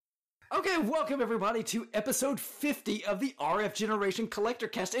Okay, welcome everybody to episode 50 of the RF Generation Collector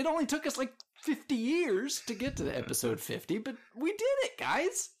Cast. It only took us like 50 years to get to the episode 50, but we did it,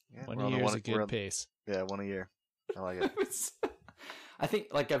 guys. Yeah, 1 year is a good pace. Yeah, 1 year. I like it. I think,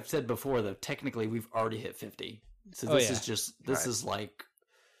 like I've said before, though, technically we've already hit 50. So this is like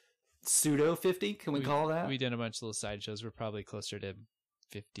pseudo 50, can we call that? We did a bunch of little sideshows. We're probably closer to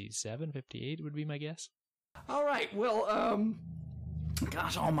 57, 58 would be my guess. All right, well,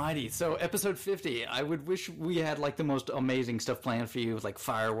 gosh almighty. So episode 50, I would wish we had like the most amazing stuff planned for you with like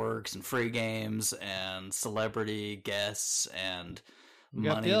fireworks and free games and celebrity guests and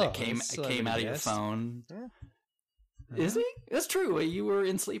money that came out of your phone. Yeah. Is he? That's true. You were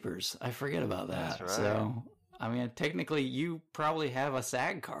in Sleepers. I forget about that. That's right. So, I mean, technically you probably have a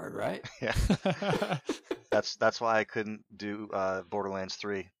SAG card, right? Yeah. That's why I couldn't do Borderlands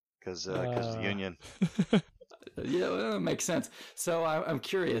 3 because of the union. Yeah, well, that makes sense. So I'm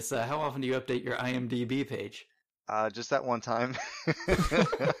curious, how often do you update your IMDb page? Just that one time.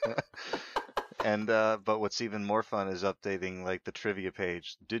 And but what's even more fun is updating like the trivia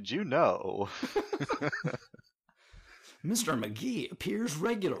page. Did you know? Mr. McGee appears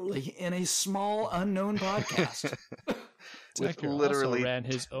regularly in a small unknown podcast. Tucker also ran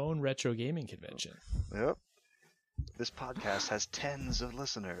his own retro gaming convention. Yep. This podcast has tens of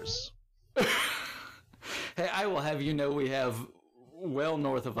listeners. Hey, I will have you know we have well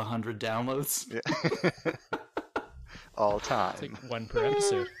north of 100 downloads. Yeah. All time. It's like one per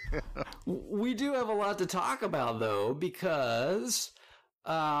episode. We do have a lot to talk about, though, because,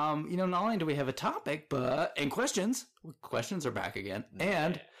 not only do we have a topic, and questions. Questions are back again.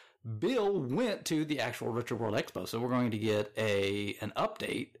 And Bill went to the actual Retro World Expo, so we're going to get an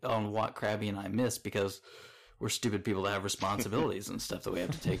update on what Krabby and I missed, because we're stupid people that have responsibilities and stuff that we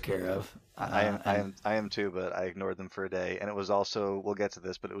have to take care of. I am too, but I ignored them for a day. And it was also, we'll get to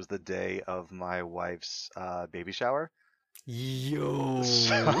this, but it was the day of my wife's baby shower. Yo.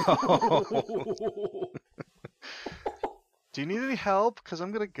 Do you need any help? Because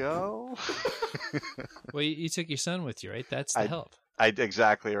I'm going to go. Well, you took your son with you, right? That's the help.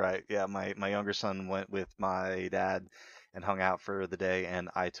 Exactly right. Yeah, my younger son went with my dad and hung out for the day, and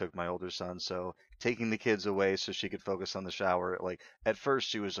I took my older son. So taking the kids away so she could focus on the shower. Like at first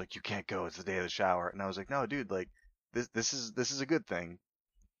she was like, "You can't go. It's the day of the shower." And I was like, "No, dude. Like this is a good thing."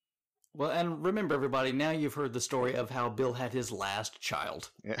 Well, and remember, everybody, now you've heard the story of how Bill had his last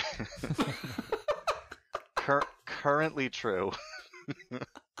child. Yeah. Currently true.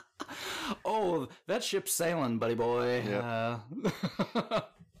 Oh, that ship's sailing, buddy boy. Yep.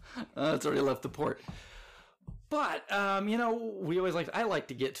 It's already left the port. But, we always I like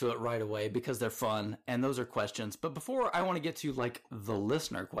to get to it right away because they're fun, and those are questions. But before I want to get to, the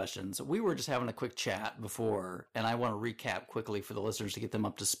listener questions, we were just having a quick chat before, and I want to recap quickly for the listeners to get them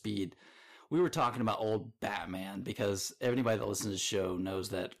up to speed. We were talking about old Batman, because anybody that listens to the show knows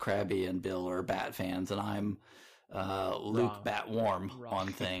that Krabby and Bill are Bat fans, and I'm Luke Batwarm on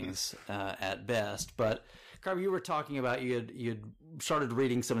things at best. But Krabby, you were talking about you'd started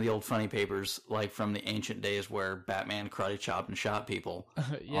reading some of the old funny papers, like from the ancient days where Batman karate chopped and shot people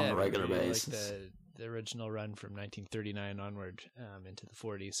on a regular basis. Like the original run from 1939 onward into the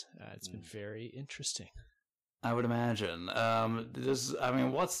 40s. It's been very interesting. I would imagine. I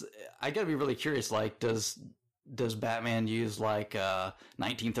gotta be really curious. Like, does Batman use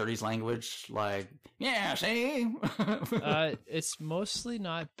 1930s language? Like, yeah, see? It's mostly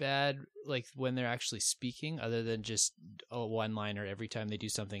not bad, like when they're actually speaking, other than just a one-liner every time they do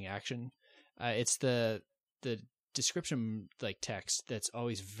something action. It's the description text that's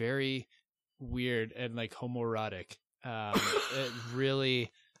always very weird and homoerotic. It really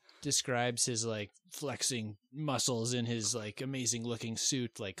describes his flexing muscles in his amazing looking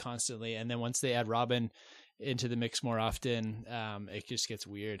suit constantly, and then once they add Robin into the mix more often, it just gets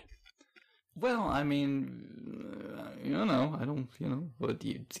weird. Well, I mean, I don't, but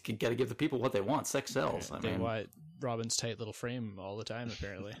you got to give the people what they want. Sex sells. They want Robin's tight little frame all the time,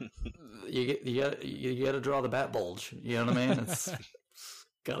 apparently. you got to draw the bat bulge. You know what I mean? It's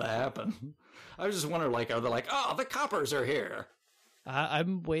gotta happen. I was just wondering, are they oh, the coppers are here?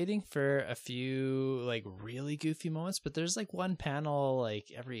 I'm waiting for a few really goofy moments, but there's one panel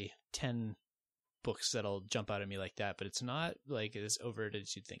every 10 books that'll jump out at me like that, but it's not as overt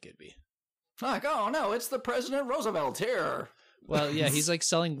as you'd think it'd be. Oh no, it's the President Roosevelt here. Well, yeah, he's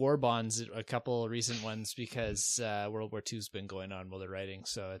selling war bonds, a couple recent ones, because World War II's been going on while they're writing,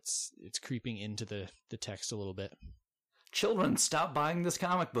 so it's creeping into the text a little bit. Children, stop buying this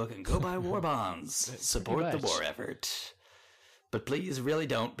comic book and go buy war bonds. Support the war effort. But please really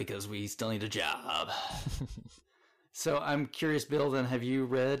don't, because we still need a job. So I'm curious, Bill, then have you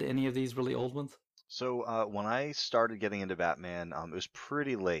read any of these really old ones? So when I started getting into Batman, it was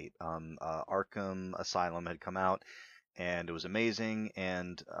pretty late. Arkham Asylum had come out, and it was amazing.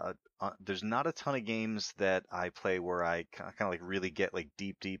 And there's not a ton of games that I play where I kind of like really get like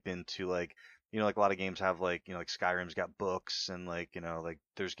deep into like like a lot of games have like like Skyrim's got books and like like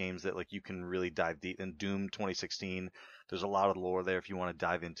there's games that like you can really dive deep. In Doom 2016, there's a lot of lore there if you want to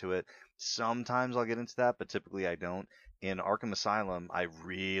dive into it. Sometimes I'll get into that, but typically I don't. In Arkham Asylum, I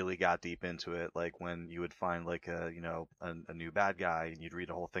really got deep into it. Like when you would find like a new bad guy and you'd read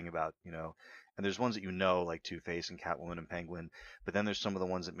a whole thing about and there's ones that like Two-Face and Catwoman and Penguin, but then there's some of the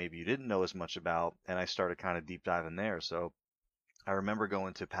ones that maybe you didn't know as much about, and I started kind of deep diving there. So I remember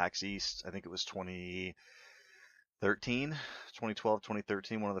going to PAX East. I think it was 2012,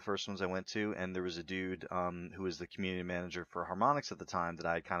 2013, one of the first ones I went to, and there was a dude who was the community manager for Harmonix at the time that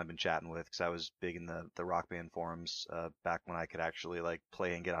I had kind of been chatting with because I was big in the Rock Band forums back when I could actually like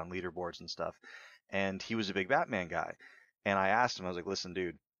play and get on leaderboards and stuff. And he was a big Batman guy. And I asked him, I was like, listen,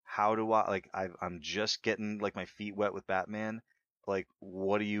 dude, how do I like I'm just getting like my feet wet with Batman. Like,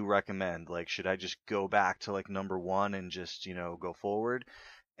 what do you recommend? Like, should I just go back to like number one and just, go forward?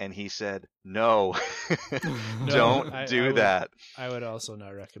 And he said, no, don't do that. I would also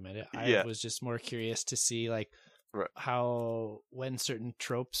not recommend it. Yeah. I was just more curious to see like Right. how when certain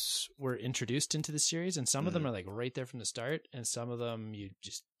tropes were introduced into the series, and some of them are like right there from the start, and some of them you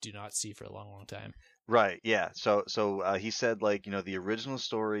just do not see for a long time. Right, yeah. So he said like, the original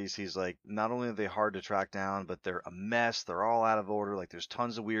stories, he's like, not only are they hard to track down, but they're a mess. They're all out of order. Like there's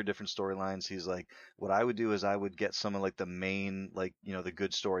tons of weird different storylines. He's like, what I would do is I would get some of like the main, like, the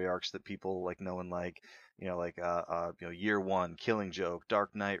good story arcs that people like know and like, Year One, Killing Joke,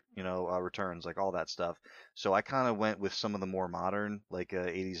 Dark Knight, Returns, like all that stuff. So I kind of went with some of the more modern, like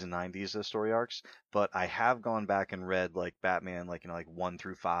 80s and 90s story arcs, but I have gone back and read like Batman, like like 1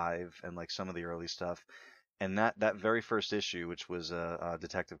 through 5, and like some of the early stuff. And that very first issue, which was a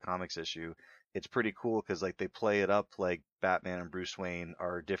Detective Comics issue, it's pretty cool because like they play it up like Batman and Bruce Wayne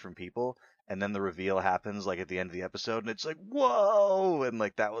are different people, and then the reveal happens like at the end of the episode, and it's like whoa, and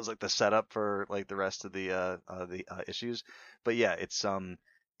like that was like the setup for like the rest of the issues. But yeah, it's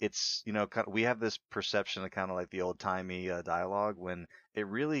we have this perception of kind of like the old timey dialogue when it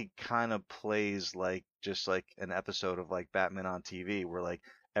really kind of plays like just like an episode of like Batman on TV where like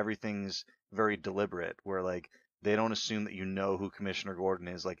everything's very deliberate, where like they don't assume that who Commissioner Gordon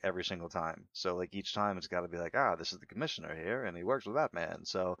is like every single time. So like each time it's got to be like, this is the commissioner here and he works with Batman.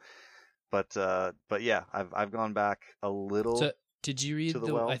 So but yeah, I've gone back a little. So did you read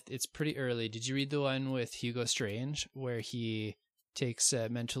well. It's pretty early. Did you read the one with Hugo Strange where he takes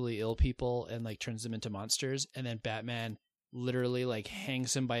mentally ill people and like turns them into monsters, and then Batman literally like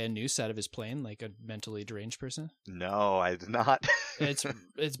hangs him by a noose out of his plane like a mentally deranged person? No, I did not. It's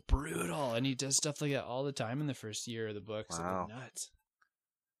brutal, and he does stuff like that all the time in the first year of the book. Wow. So nuts.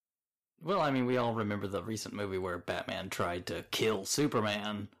 Well, I mean, we all remember the recent movie where Batman tried to kill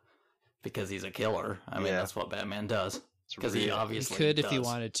Superman because he's a killer. I mean, that's what Batman does. Because he obviously could does. If he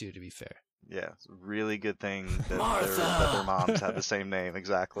wanted to be fair. Yeah, it's a really good thing that, Martha! that their moms had the same name,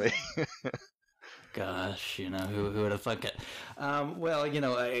 exactly. Gosh, who would have thunk it? Well,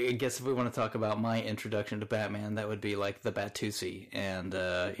 I guess if we want to talk about my introduction to Batman, that would be like the Batusi and,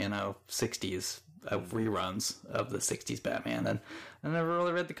 60s reruns of the 60s Batman. And I never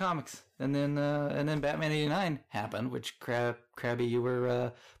really read the comics. And then Batman 89 happened, which, Krabby, you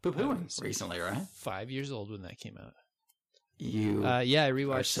were poo-pooing recently, right? 5 years old when that came out. You I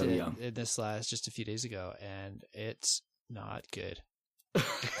rewatched so it young. in just a few days ago, and it's not good.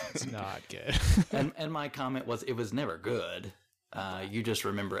 It's not good. and my comment was, it was never good. You just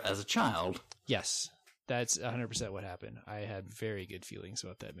remember as a child. Yes, that's 100% what happened. I had very good feelings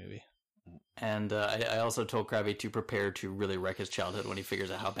about that movie. And I also told Krabby to prepare to really wreck his childhood when he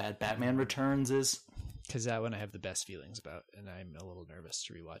figures out how bad Batman Returns is. Because that one I have the best feelings about, and I'm a little nervous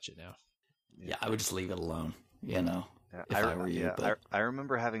to rewatch it now. Yeah, I would just leave it alone, if I were you. Yeah, but... I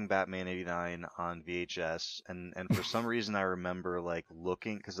remember having Batman 89 on VHS, and for some reason I remember like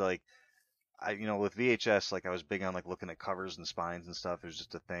looking, because like with VHS, like I was big on like looking at covers and spines and stuff. It was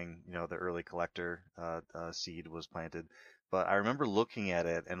just a thing, the early collector seed was planted. But I remember looking at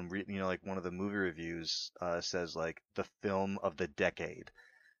it and like one of the movie reviews says like the film of the decade.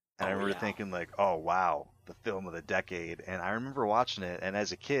 And I remember thinking like, oh wow, the film of the decade. And I remember watching it, and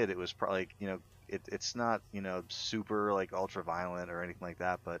as a kid, it was probably it's not, you know, super like ultra violent or anything like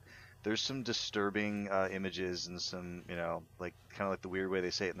that, but there's some disturbing images and some, you know, like kind of like the weird way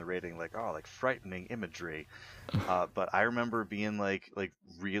they say it in the rating, like, oh, like frightening imagery. But I remember being like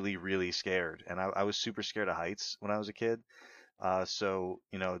really really scared, and I was super scared of heights when I was a kid. So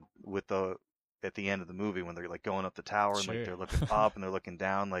you know, with the at the end of the movie when they're like going up the tower and like Sure. they're looking up and they're looking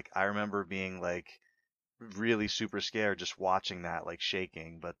down, like I remember being like really super scared just watching that, like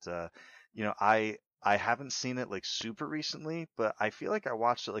shaking. But you know, I haven't seen it like super recently, but I feel like I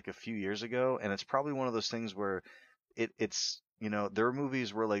watched it like a few years ago, and it's probably one of those things where it's, you know, there are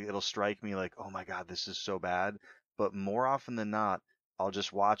movies where like it'll strike me like, oh my god, this is so bad, but more often than not, I'll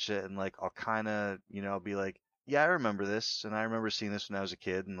just watch it and like I'll kind of, you know, be like, yeah, I remember this, and I remember seeing this when I was a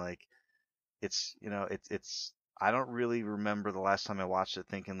kid, and like it's, you know, it's I don't really remember the last time I watched it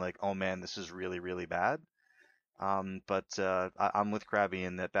thinking like, oh man, this is really really bad. But I'm with Krabby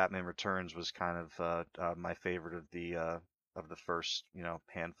in that Batman Returns was kind of my favorite of the first, you know,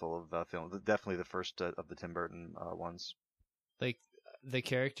 handful of films. Definitely the first of the Tim Burton ones. Like the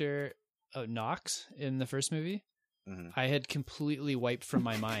character Knox in the first movie, Hmm. I had completely wiped from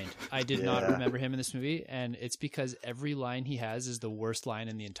my mind. I did not Yeah. remember him in this movie, and it's because every line he has is the worst line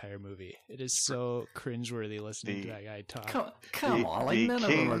in the entire movie. It is so cringeworthy listening to that guy talk. Come on, like the none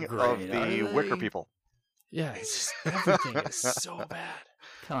king of them are great. of the are Wicker they? People. Yeah, it's just everything is so bad.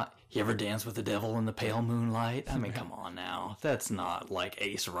 Come on, you ever dance with the devil in the pale moonlight? I mean, come on now, that's not like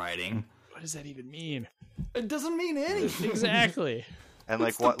ace writing. What does that even mean? It doesn't mean anything. Exactly. And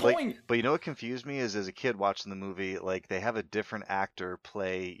What's like the what, like, point? but you know what confused me is as a kid watching the movie, like they have a different actor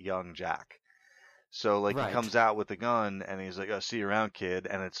play young Jack. So like Right. he comes out with the gun and he's like, "Oh, see you around, kid,"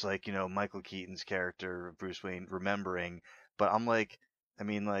 and it's like, you know, Michael Keaton's character, Bruce Wayne, remembering. But I'm like, I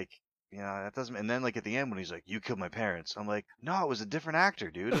mean, like, you know, that doesn't. And then like at the end when he's like, "You killed my parents," I'm like, "No, it was a different actor,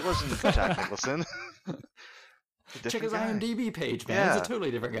 dude. It wasn't Jack Nicholson." A Check his different guy. IMDb page, man. Yeah. He's a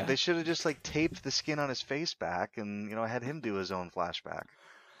totally different guy. They should have just like taped the skin on his face back and, you know, had him do his own flashback.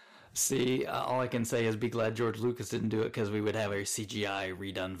 See, all I can say is be glad George Lucas didn't do it because we would have a CGI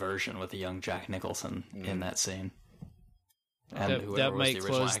redone version with a young Jack Nicholson in that scene. And That, whoever that was might the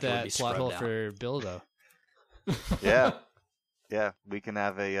original close actor would that be plot scrubbed hole out. for Bill, though. Yeah. Yeah, we can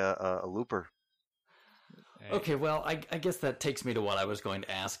have a looper. Okay, well, I guess that takes me to what I was going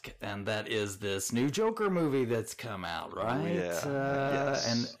to ask, and that is this new Joker movie that's come out, right? Yeah,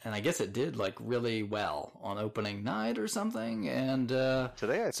 yes. And I guess it did like really well on opening night or something. And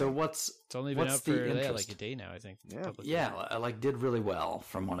Today, I so think. what's It's only been what's out for the interest? like a day now, I think. Yeah. publicly. Yeah, I like did really well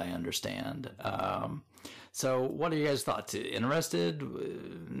from what I understand. So what are you guys' thoughts? Interested?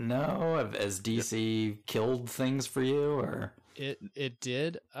 No? Has DC killed things for you, or? It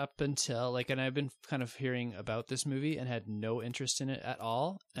did up until like, and I've been kind of hearing about this movie and had no interest in it at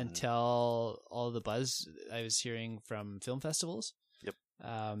all until all the buzz I was hearing from film festivals. Yep.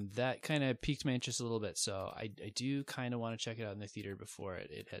 That kind of piqued my interest a little bit, so I do kind of want to check it out in the theater before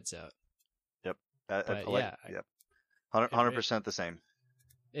it heads out. Yep. But Like, yeah, yep. 100% the same.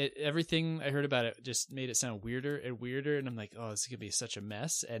 Everything I heard about it just made it sound weirder and weirder, and I'm like, oh, this is gonna be such a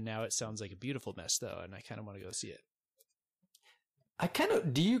mess. And now it sounds like a beautiful mess, though, and I kind of want to go see it.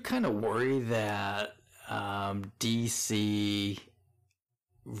 Do you kind of worry that DC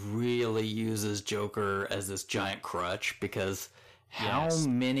really uses Joker as this giant crutch? Because how Yes.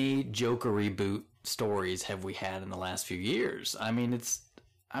 many Joker reboot stories have we had in the last few years? I mean,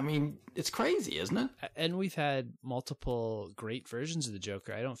 it's crazy, isn't it? And we've had multiple great versions of the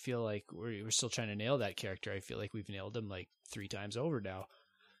Joker. I don't feel like we're still trying to nail that character. I feel like we've nailed him like 3 times over now.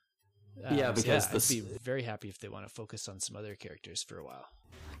 Yeah, because I'd be very happy if they want to focus on some other characters for a while.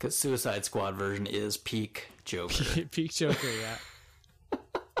 Because Suicide Squad version is peak Joker. Peak Joker, yeah.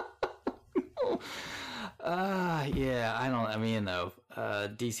 Yeah, I mean, though,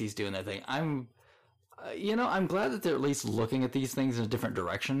 DC's doing their thing. I'm glad that they're at least looking at these things in a different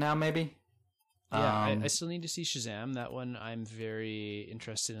direction now, maybe. Yeah, I still need to see Shazam. That one I'm very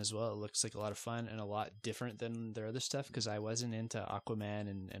interested in as well. It looks like a lot of fun and a lot different than their other stuff because I wasn't into Aquaman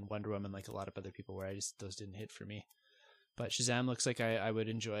and Wonder Woman like a lot of other people where those didn't hit for me. But Shazam looks like I would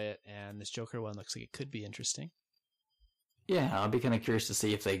enjoy it, and this Joker one looks like it could be interesting. Yeah, I'll be kind of curious to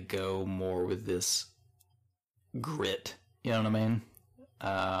see if they go more with this grit, you know what I mean?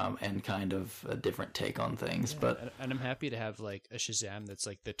 And kind of a different take on things. Yeah, But and I'm happy to have like a Shazam that's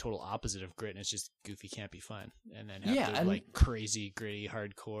like the total opposite of grit and it's just goofy, campy fun. And then have Yeah, the and- like crazy, gritty,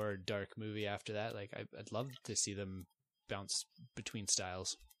 hardcore, dark movie after that. Like I'd love to see them bounce between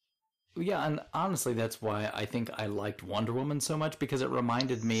styles. yeah, and honestly, that's why I think I liked Wonder Woman so much, because it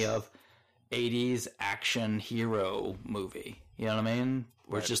reminded me of '80s action hero movie. You know what I mean?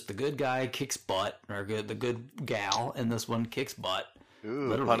 Where it's just the good guy kicks butt, or the good gal in this one kicks butt. Ooh,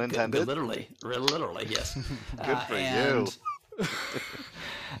 literally, pun intended. Literally, yes. Good for you.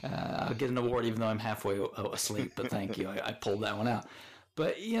 I'll get an award even though I'm halfway asleep, but thank you. I pulled that one out.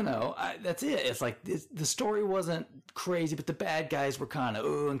 But, you know, that's it. It's like the story wasn't crazy, but the bad guys were kind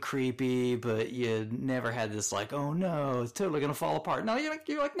of and creepy, but you never had this like, oh no, it's totally going to fall apart. No, you're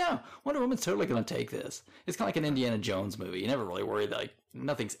like, no, Wonder Woman's totally going to take this. It's kind of like an Indiana Jones movie. You never really worry that like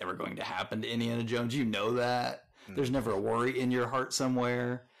nothing's ever going to happen to Indiana Jones. You know that. There's never a worry in your heart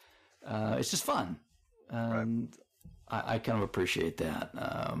somewhere. It's just fun. And I kind of appreciate that.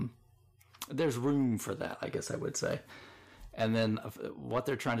 There's room for that, I guess I would say. And then what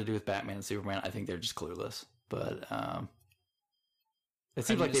they're trying to do with Batman and Superman, I think they're just clueless. But it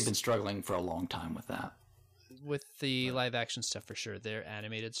seems like they've been struggling for a long time with that. With the live action stuff, for sure. Their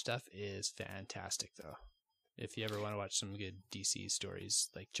animated stuff is fantastic, though. If you ever want to watch some good DC stories,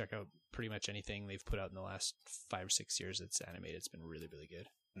 like check out pretty much anything they've put out in the last 5 or 6 years that's animated. It's been really, really good.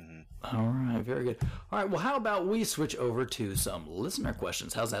 Mm-hmm. All right, very good. All right, well, how about we switch over to some listener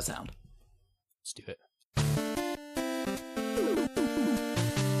questions? How's that sound? Let's do it.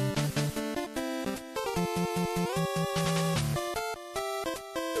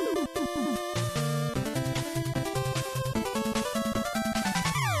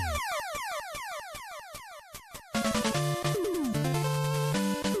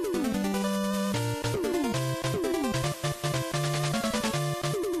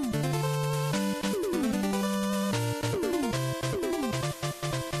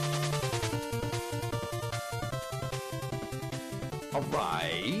 All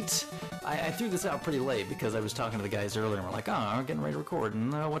right. I threw this out pretty late because I was talking to the guys earlier and we're like, oh, we're getting ready to record.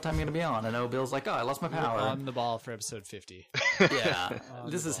 And what time are you going to be on? And Bill's like, oh, I lost my power. We're on the ball for episode 50. Yeah.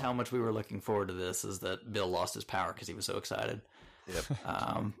 This is how much we were looking forward to this, is that Bill lost his power because he was so excited. Yep.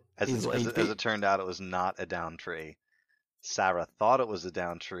 As it turned out, it was not a down tree. Sarah thought it was a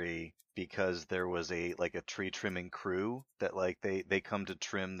down tree because there was a tree trimming crew that they come to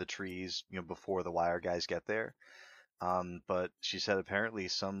trim the trees, before the wire guys get there. But she said apparently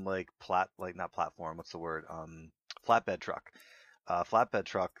some flatbed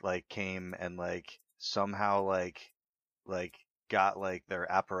truck came and somehow got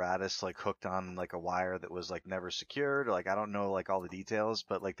their apparatus hooked on a wire that was never secured, or I don't know all the details,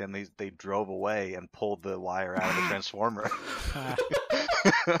 but then they drove away and pulled the wire out of the transformer.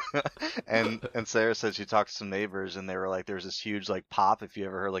 and Sarah said she talked to some neighbors and they were like, there's this huge pop if you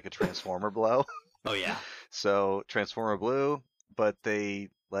ever heard a transformer blow. Oh yeah. So transformer blew, but they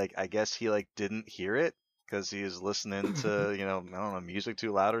I guess he didn't hear it because he was listening to I don't know, music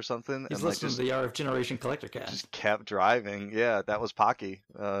too loud or something. He's listening to the RF Generation Collector Cast. Just kept driving. Yeah, that was Pocky.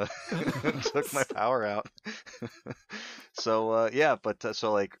 Took my power out. So yeah, but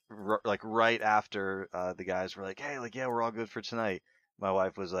right after the guys were like, hey, yeah, we're all good for tonight. My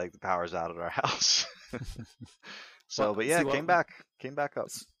wife was like, the power's out at our house. So, but yeah, came back up.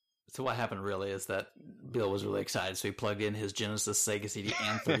 So what happened really is that Bill was really excited, so he plugged in his Genesis, Sega CD,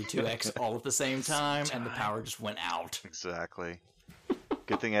 and 32X all at the same time, and the power just went out. Exactly.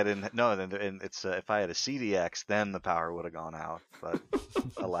 Good thing I didn't. No, then it's if I had a CDX, then the power would have gone out. But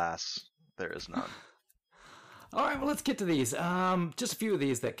alas, there is none. All right, well, let's get to these. Just a few of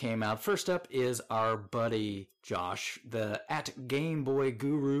these that came out. First up is our buddy Josh, the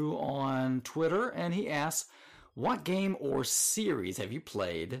 @GameBoyGuru on Twitter, and he asks, what game or series have you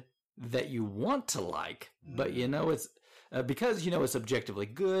played that you want to like, but it's because it's objectively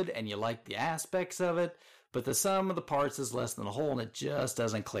good and you like the aspects of it, but the sum of the parts is less than the whole and it just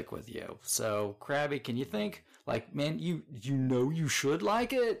doesn't click with you. So, Krabby, can you think? Man, you should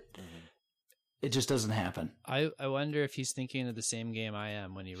like it. It just doesn't happen. I wonder if he's thinking of the same game I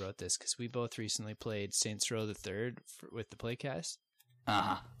am when he wrote this, because we both recently played Saints Row the Third with the Playcast.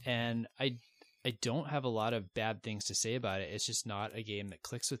 And I don't have a lot of bad things to say about it. It's just not a game that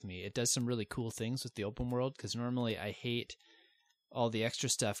clicks with me. It does some really cool things with the open world, because normally I hate all the extra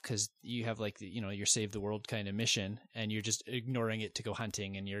stuff because you have your save the world kind of mission and you're just ignoring it to go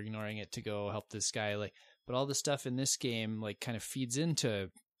hunting and you're ignoring it to go help this guy. But all the stuff in this game kind of feeds into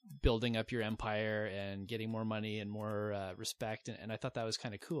building up your empire and getting more money and more respect. And I thought that was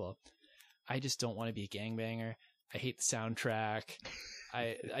kind of cool. I just don't want to be a gangbanger. I hate the soundtrack.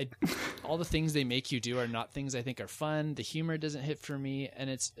 I all the things they make you do are not things I think are fun. The humor doesn't hit for me,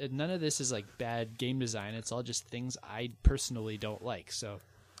 and none of this is bad game design. It's all just things I personally don't like. So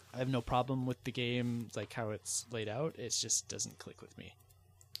I have no problem with the game, how it's laid out. It just doesn't click with me.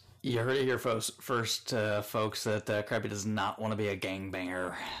 You heard it here, first, folks, that Crappy does not want to be a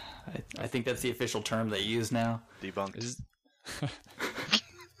gangbanger. I think that's the official term they use now. Debunked.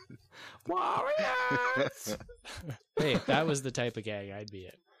 Warriors! Hey, if that was the type of gang, I'd be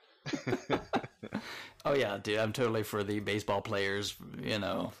it. Oh, yeah, dude, I'm totally for the baseball players, In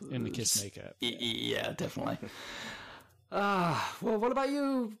the Kiss makeup. Yeah, definitely. Well, what about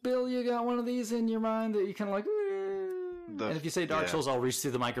you, Bill? You got one of these in your mind that you kind of like... and if you say Dark Souls, I'll reach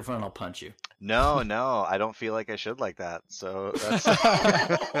through the microphone and I'll punch you. No, I don't feel like I should like that. So that's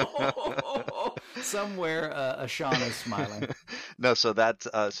somewhere Sean is smiling. No, so that's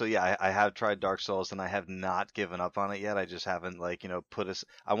so yeah, I have tried Dark Souls and I have not given up on it yet. I just haven't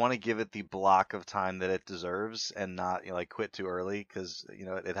I want to give it the block of time that it deserves and not quit too early because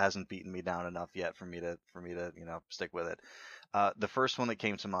it hasn't beaten me down enough yet for me to stick with it. The first one that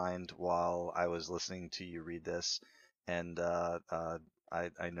came to mind while I was listening to you read this, and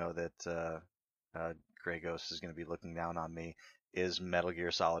I know that Grey Ghost is going to be looking down on me, is Metal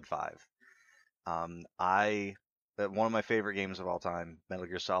Gear Solid 5. One of my favorite games of all time, Metal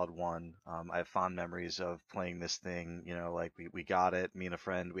Gear Solid 1. I have fond memories of playing this thing. We got it, me and a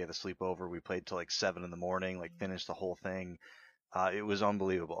friend, we had a sleepover, we played till 7 in the morning, finished the whole thing. It was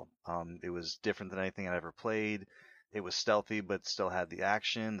unbelievable. It was different than anything I'd ever played. It was stealthy, but still had the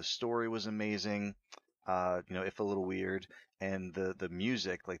action. The story was amazing. If a little weird, and the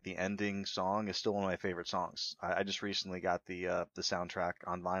music, the ending song, is still one of my favorite songs. I just recently got the soundtrack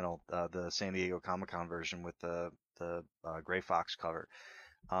on vinyl, the San Diego Comic-Con version with the Gray Fox cover.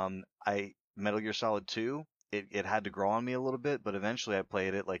 Metal Gear Solid 2, it had to grow on me a little bit, but eventually I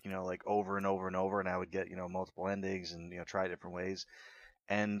played it over and over and over, and I would get multiple endings and try different ways.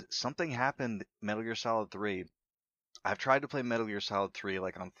 And something happened. Metal Gear Solid 3. I've tried to play Metal Gear Solid 3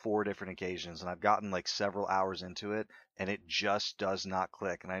 on 4 different occasions, and I've gotten several hours into it, and it just does not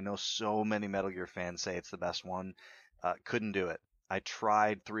click. And I know so many Metal Gear fans say it's the best one. Couldn't do it. I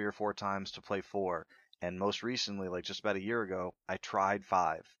tried 3 or 4 times to play 4, and most recently, just about a year ago, I tried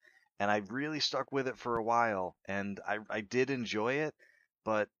 5. And I really stuck with it for a while, and I did enjoy it,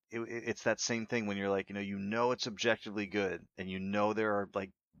 but it's that same thing when you're it's objectively good, and there are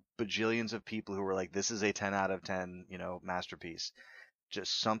bajillions of people who were this is a 10 out of 10, masterpiece.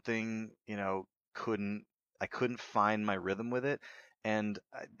 Just something, I couldn't find my rhythm with it. And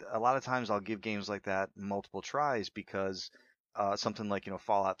a lot of times I'll give games like that multiple tries because something like,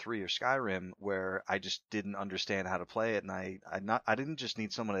 Fallout 3 or Skyrim, where I just didn't understand how to play it. And I didn't just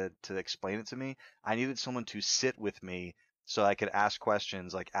need someone to explain it to me. I needed someone to sit with me so I could ask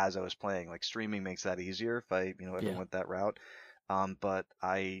questions as I was playing. Streaming makes that easier if I, ever went that route. But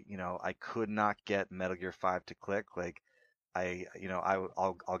I could not get Metal Gear 5 to click.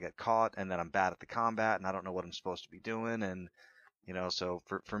 I'll get caught, and then I'm bad at the combat, and I don't know what I'm supposed to be doing, and so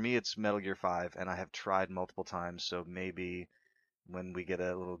for me it's Metal Gear 5, and I have tried multiple times. So maybe when we get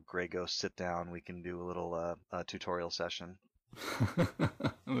a little Grey Ghost sit down, we can do a little tutorial session.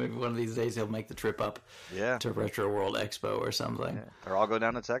 Maybe one of these days he'll make the trip up to Retro World Expo or something. Yeah. Or I'll go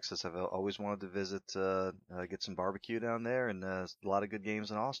down to Texas. I've always wanted to visit, get some barbecue down there, and a lot of good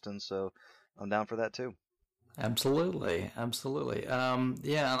games in Austin, so I'm down for that too. Absolutely.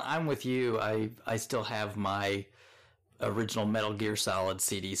 Yeah, I'm with you. I still have my original Metal Gear Solid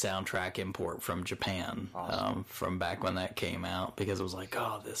CD soundtrack import from Japan. Awesome. From back when that came out, because it was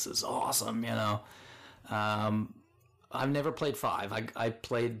oh, this is awesome, I've never played 5. I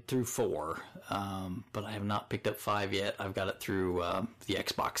played through 4, but I have not picked up 5 yet. I've got it through the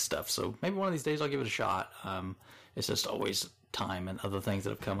Xbox stuff, so maybe one of these days I'll give it a shot. It's just always time and other things that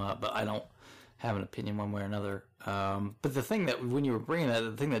have come up, but I don't have an opinion one way or another. But the thing that, when you were bringing that,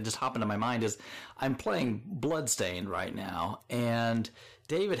 the thing that just hopped into my mind is I'm playing Bloodstained right now, and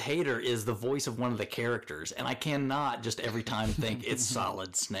David Hayter is the voice of one of the characters, and I cannot just every time think it's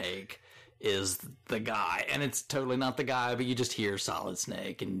Solid Snake is the guy, and it's totally not the guy, but you just hear Solid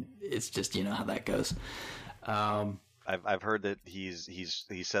Snake, and it's just, how that goes. I've heard that he's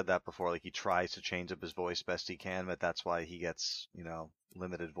said that before, he tries to change up his voice best he can, but that's why he gets,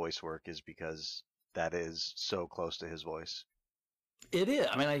 limited voice work, is because that is so close to his voice. It is.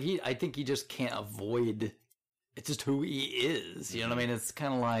 I mean, I think he just can't avoid. It's just who he is. You know what I mean? It's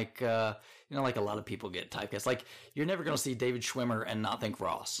kind of like, like a lot of people get typecast. You're never going to see David Schwimmer and not think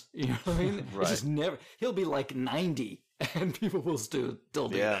Ross. You know what I mean? Right. It's just never. He'll be 90, and people will still do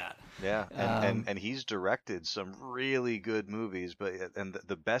that. Yeah, and he's directed some really good movies, and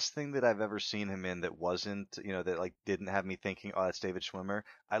the best thing that I've ever seen him in that wasn't, that didn't have me thinking, oh, that's David Schwimmer.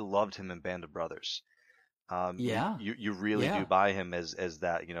 I loved him in Band of Brothers. Yeah. You really Yeah. do buy him as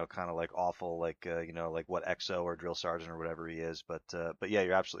that, kind of like awful, like like what EXO or Drill Sergeant or whatever he is. But yeah,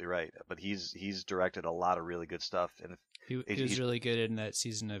 you're absolutely right. But he's directed a lot of really good stuff, and He was really good in that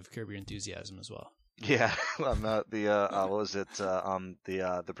season of Curb Your Enthusiasm as well. yeah, what was it?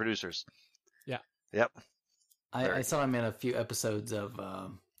 The producers. Yeah. Yep. I saw him in a few episodes of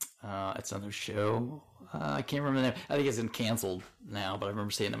it's another show. I can't remember the name. I think it's been canceled now, but I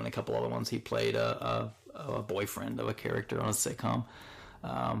remember seeing him in a couple other ones. He played a boyfriend of a character on a sitcom.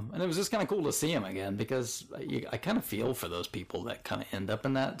 And it was just kind of cool to see him again because I kind of feel for those people that kind of end up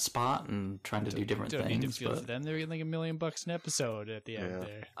in that spot and trying to do different Don't things. need to feel for them. They're getting like $1 million an episode at the end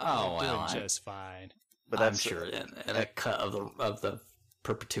there. Oh, They're well, doing just fine. But I'm that's sure in a cut of the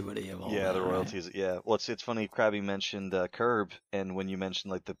perpetuity of all yeah, that, the right? royalties. Yeah. Well, it's funny. Krabby mentioned Curb, and when you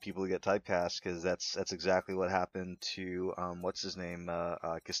mentioned like the people who get typecast, because that's exactly what happened to what's his name,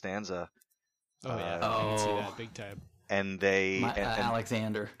 Costanza. Oh yeah, I can see that big time. And they and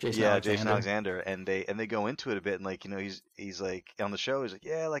Alexander, Jason yeah, Alexander. Jason Alexander, and they go into it a bit, and like he's like on the show, he's like,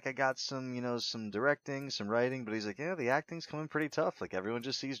 yeah, like I got some some directing, some writing, but he's like, yeah, the acting's coming pretty tough. Like everyone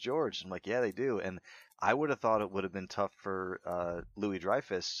just sees George. I'm like, yeah, they do, and I would have thought it would have been tough for Louis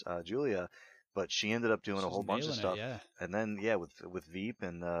Dreyfus, Julia, but she ended up doing a whole bunch of stuff, yeah. and then with Veep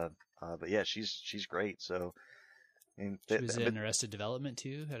and but yeah, she's great. So. She was in Arrested Development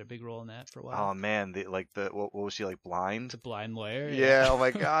too. Had a big role in that for a while. Oh man, what was she like, blind? The blind lawyer. Yeah. Oh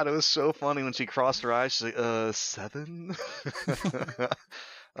my god, it was so funny when she crossed her eyes. She's like, 7.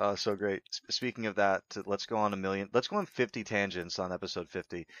 So great. Speaking of that, let's go on 50 tangents on episode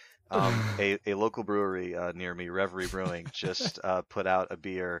 50. A local brewery near me, Reverie Brewing, just put out a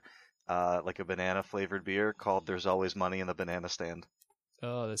beer, like a banana flavored beer called "There's Always Money in the Banana Stand."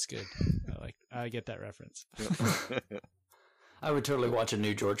 Oh, that's good. I get that reference. I would totally watch a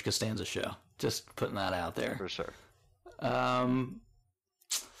new George Costanza show. Just putting that out there. For sure.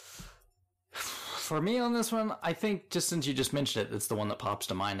 For me on this one, I think just since you just mentioned it, it's the one that pops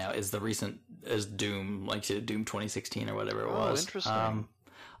to mind now. Is Doom, like Doom 2016 or whatever it was. Oh, interesting.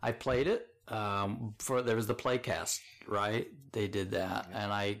 I played it. There was the playcast, right? They did that,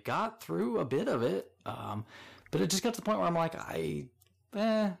 and I got through a bit of it. But it just got to the point where I'm like, I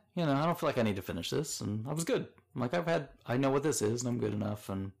don't feel like I need to finish this, and I was good. I'm like, I know what this is, and I'm good enough,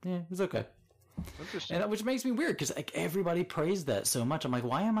 and it was okay. Interesting. And which makes me weird because like everybody praised that so much. I'm like,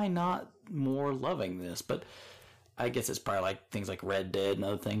 why am I not more loving this? But I guess it's probably like things like Red Dead and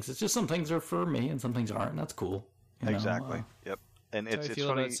other things. It's just some things are for me and some things aren't, and that's cool. Exactly. Yep. And that's it's how I feel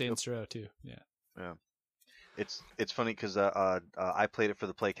funny about Saints Row too. Yeah. Yeah. It's funny because I played it for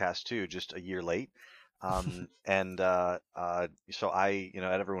the playcast too, just a year late. And so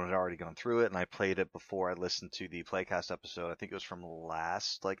everyone had already gone through it, and I played it before I listened to the playcast episode. I think it was from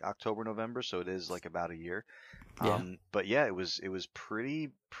last like October, November, so it is like about a year. Yeah. But yeah, it was pretty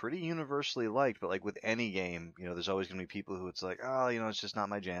universally liked. But like with any game, there's always gonna be people who it's like, oh, it's just not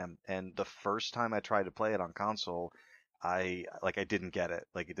my jam. And the first time I tried to play it on console, I didn't get it.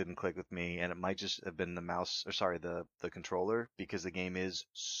 Like it didn't click with me, and it might just have been the controller, because the game is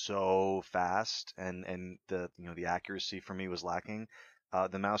so fast, and the accuracy for me was lacking.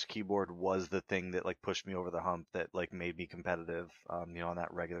 The mouse keyboard was the thing that like pushed me over the hump, that like made me competitive, on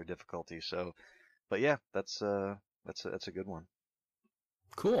that regular difficulty. So, but yeah, that's a good one.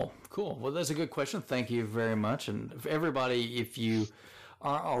 Cool. Well, that's a good question. Thank you very much. And for everybody, if you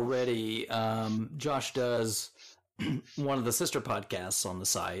aren't already, Josh does one of the sister podcasts on the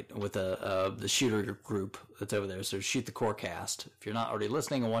site with the shooter group that's over there. So Shoot the Core Cast. If you're not already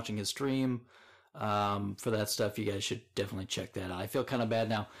listening and watching his stream for that stuff, you guys should definitely check that out. I feel kind of bad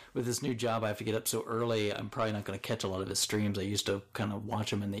now with this new job. I have to get up so early. I'm probably not going to catch a lot of his streams. I used to kind of watch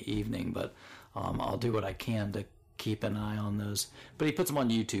them in the evening, but I'll do what I can to keep an eye on those. But he puts them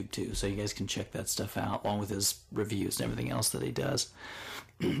on YouTube too, so you guys can check that stuff out along with his reviews and everything else that he does.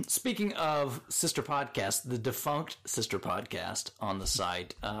 Speaking of sister podcasts, the defunct sister podcast on the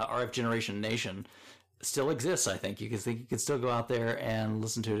site, RF Generation Nation, still exists. I think you can still go out there and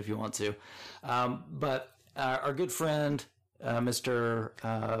listen to it if you want to. But our good friend, Mr.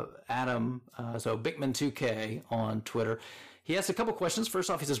 Adam, so Bickman2K on Twitter, he asked a couple questions.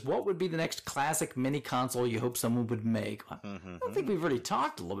 First off, he says, what would be the next classic mini console you hope someone would make? I don't think we've already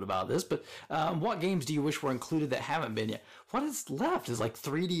talked a little bit about this, but what games do you wish were included that haven't been yet? What is left? Is like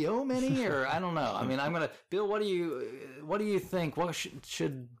 3DO mini, or I don't know. I mean, Bill, what do you think? What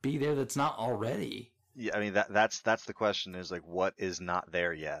should be there that's not already? Yeah, I mean that's the question, is like what is not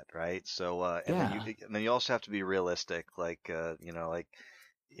there yet, right? So then you also have to be realistic, there's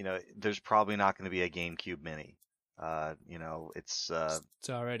probably not going to be a GameCube Mini. It's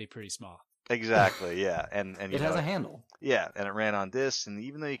already pretty small. Exactly, yeah, and you It know, has a handle. yeah, and it ran on disc, and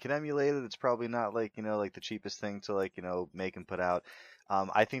even though you can emulate it, it's probably not like like the cheapest thing to make and put out.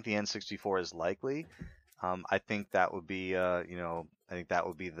 I think the N64 is likely. I think that would be I think that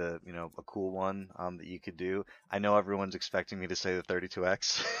would be the a cool one that you could do. I know everyone's expecting me to say the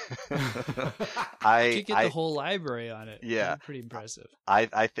 32X. You could get the whole library on it. Yeah, that'd be pretty impressive.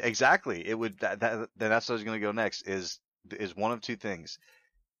 Exactly. It would then that's what I was going to go next is one of two things.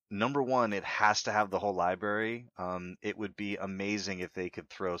 Number one, it has to have the whole library. It would be amazing if they could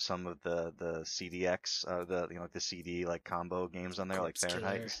throw some of the CDX, the CD like combo games on there, Corpse like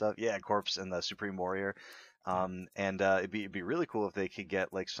Fahrenheit Killer. and stuff. Yeah, Corpse and the Supreme Warrior. And it'd be really cool if they could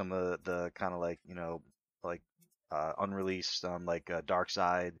get like some of the kind of like unreleased Dark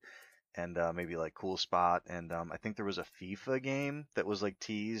Side and maybe like Cool Spot. And I think there was a FIFA game that was like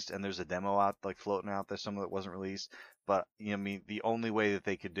teased, and there's a demo out like floating out there, some of it wasn't released. But I mean, the only way that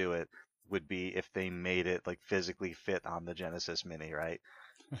they could do it would be if they made it like physically fit on the Genesis Mini, right?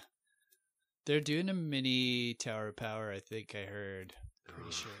 They're doing a mini Tower of Power, I think I heard.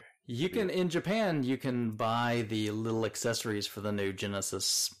 Pretty sure. You can in Japan. You can buy the little accessories for the new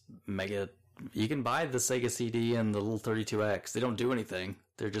Genesis Mega. You can buy the Sega CD and the little 32X. They don't do anything.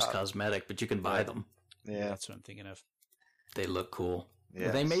 They're just cosmetic, but you can buy them. Yeah, That's what I'm thinking of. They look cool.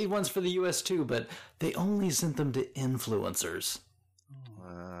 yes. They made ones for the US too, but they only sent them to influencers.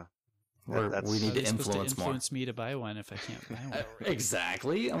 Or that's- we need How are to they supposed influence more. influence me to buy one if I can't buy one?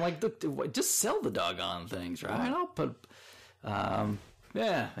 Exactly. I'm like, just sell the doggone things, right? I'll put.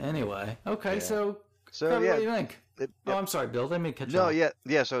 Yeah. Anyway. Okay. Yeah. So, So, Trevor, yeah, what do you think? It- Oh, I'm sorry, Bill. Let me cut you No, off.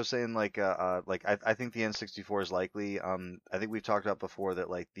 yeah. So I was saying I think the N64 is likely. I think we've talked about before that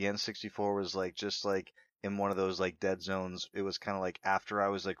like the N64 was like just like in one of those like dead zones. It was kind of like after I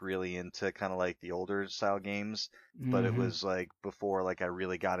was like really into kind of like the older style games, but it Mhm. was like before like I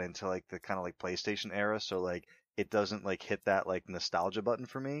really got into like the kind of like PlayStation era. So like it doesn't like hit that like nostalgia button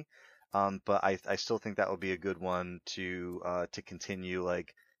for me. But I still think that would be a good one to continue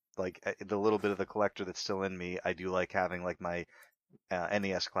the little bit of the collector that's still in me. I do like having like my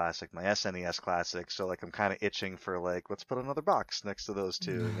NES Classic, my SNES Classic. So like I'm kind of itching for like let's put another box next to those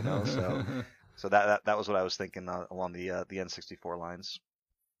two, So that was what I was thinking along the N64 lines.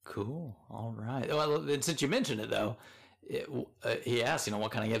 Cool. All right. Well, since you mentioned it, though, he asked,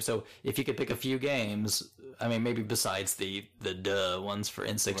 what kind of games. So if you could pick a few games, I mean, maybe besides the ones for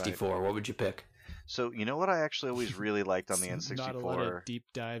N64, what would you pick? So you know what I actually always really liked on the N64? Not a lot of deep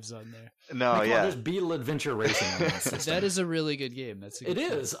dives on there. No, Like, yeah. there's Beetle Adventure Racing on that system. That is a really good game. That's a good It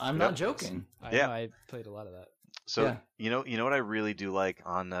game. is. I'm not joking. I Yeah. know, I played a lot of that. So Yeah. you know what I really do like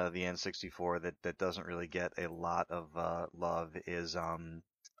on the N64 that doesn't really get a lot of love is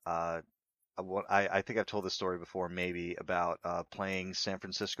what I think I've told this story before maybe about playing San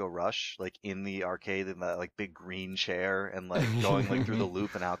Francisco Rush like in the arcade in that like big green chair and like going like through the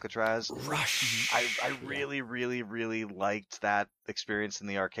loop in Alcatraz. Rush. I really, really, really liked that experience in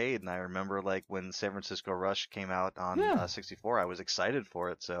the arcade, and I remember like when San Francisco Rush came out on Yeah. 64, I was excited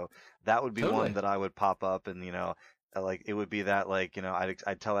for it. So that would be Totally. one that I would pop up, and like it would be that like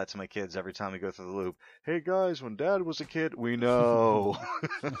I'd tell that to my kids every time we go through the loop. Hey guys, when Dad was a kid, we know.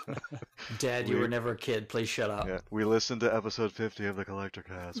 Dad, you were never a kid. Please shut up. Yeah, we listened to episode 50 of the Collector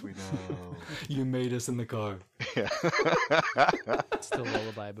Cast. We know. You made us in the car. Yeah. It's the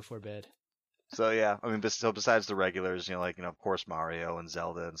lullaby before bed. So yeah, I mean, so besides the regulars, of course Mario and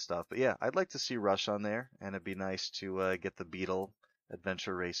Zelda and stuff. But yeah, I'd like to see Rush on there, and it'd be nice to get the Beetle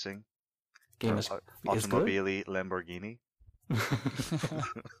Adventure Racing, Game or, is good. Automobili Lamborghini.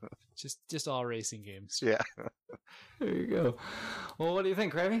 just all racing games. Yeah. There you go. Well, what do you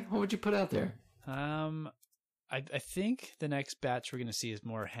think, Krabby? What would you put out there? I think the next batch we're going to see is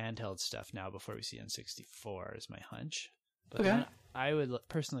more handheld stuff now before we see N64 is my hunch. But Okay. then I would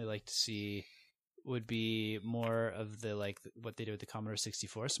personally like to see would be more of the like what they did with the Commodore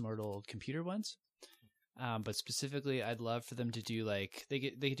 64, some more old computer ones. But specifically, I'd love for them to do like they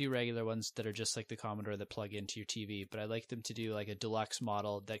could do regular ones that are just like the Commodore that plug into your TV. But I'd like them to do like a deluxe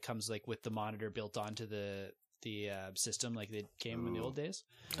model that comes like with the monitor built onto the system, like they came in the old days.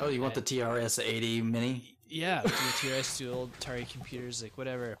 Oh, you want the TRS-80 Mini? Yeah, do TRS, do old Atari computers, like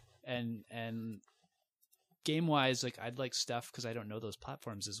whatever. And game wise, like I'd like stuff because I don't know those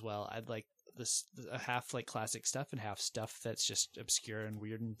platforms as well. I'd like this a half like classic stuff and half stuff that's just obscure and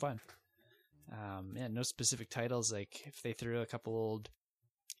weird and fun. No specific titles. Like if they threw a couple old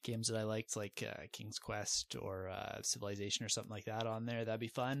games that I liked, like King's Quest or Civilization or something like that on there, that'd be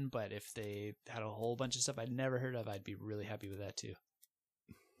fun. But if they had a whole bunch of stuff I'd never heard of, I'd be really happy with that too.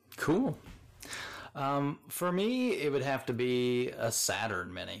 Cool. For me, it would have to be a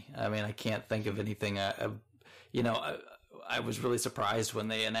Saturn Mini. I mean, I can't think of anything. I was really surprised when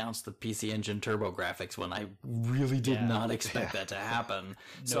they announced the PC Engine TurboGrafx when I really did not expect that to happen.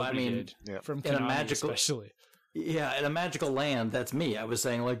 So I mean, from in a Konami magical, especially. yeah, in a magical land, that's me. I was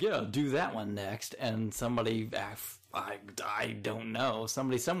saying like, yeah, do that one next, and somebody, I don't know,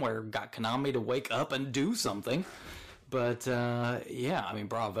 somebody somewhere got Konami to wake up and do something. But yeah, I mean,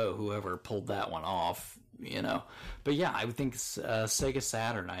 bravo, whoever pulled that one off, you know. But yeah, I would think Sega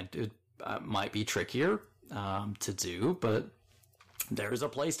Saturn might be trickier to do, but there's a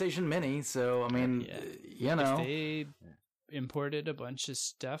PlayStation Mini, so I mean, you know, if they imported a bunch of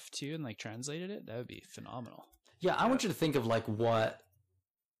stuff too and like translated it, that would be phenomenal. Yeah, I want you to think of like what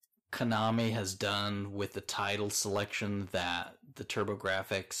Konami has done with the title selection that the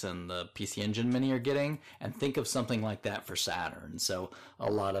TurboGrafx and the PC Engine Mini are getting, and think of something like that for Saturn. So a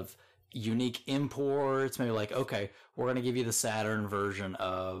lot of unique imports, maybe like, okay, we're going to give you the Saturn version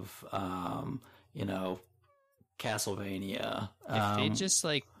of, you know, Castlevania. If they just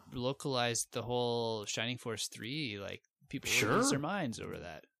like localized the whole Shining Force 3, like people would lose their minds over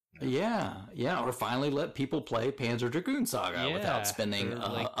that. Yeah, or finally let people play Panzer Dragoon Saga without spending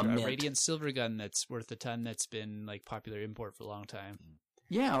like a mint. Radiant Silvergun that's worth a ton, that's been like popular import for a long time.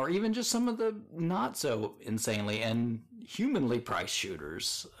 Yeah, or even just some of the not so insanely and humanly priced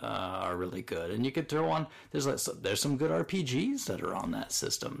shooters are really good. And you could throw on, there's some good RPGs that are on that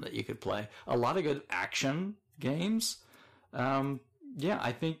system that you could play. A lot of good action games. Yeah,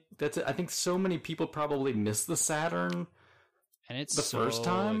 I think that's it. I think so many people probably miss the Saturn. And it's the first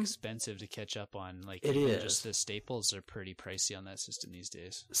time expensive to catch up on. Like it is. Just the staples are pretty pricey on that system these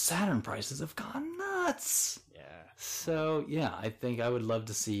days. Saturn prices have gone nuts. Yeah. So yeah, I think I would love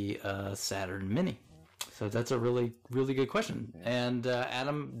to see a Saturn Mini. So that's a really, really good question. And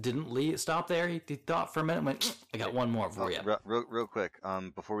Adam didn't stop there. He thought for a minute and went, I got one more for you. Real quick,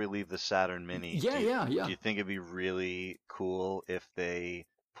 before we leave the Saturn Mini, do you think it'd be really cool if they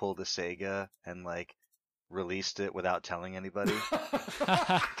pulled a Sega and like released it without telling anybody?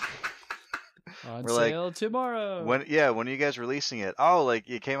 On sale tomorrow. When are you guys releasing it? Oh, like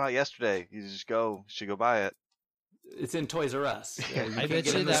it came out yesterday. You should go buy it. It's in Toys R Us. I bet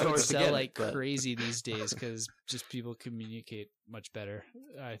you that would sell like crazy these days because just people communicate much better.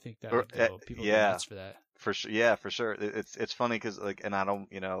 I think that would go. People go nuts for that. For sure. Yeah, for sure. It's funny because like, and I don't,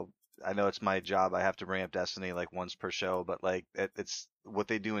 I know it's my job. I have to bring up Destiny like once per show, but like it's what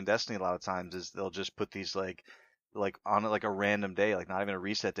they do in Destiny a lot of times is they'll just put these like on like a random day, like not even a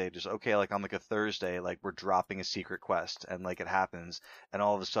reset day, just okay, like on like a Thursday, like we're dropping a secret quest and like it happens, and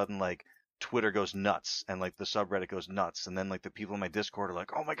all of a sudden like Twitter goes nuts and like the subreddit goes nuts, and then like the people in my Discord are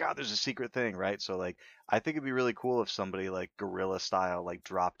like, oh my god, there's a secret thing, right? So like I think it'd be really cool if somebody like guerrilla style like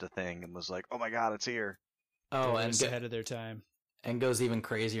dropped a thing and was like, oh my god, it's here. Oh, and ahead of their time. And goes even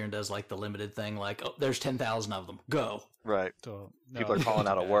crazier and does like the limited thing, like, oh, there's 10,000 of them. Go. Right. So, people are calling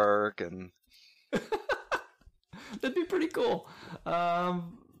out of work and that'd be pretty cool.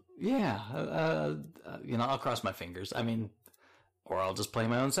 Yeah. I'll cross my fingers. I mean, or I'll just play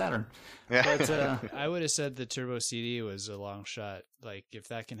my own Saturn. Yeah. But, I would have said the Turbo CD was a long shot. Like, if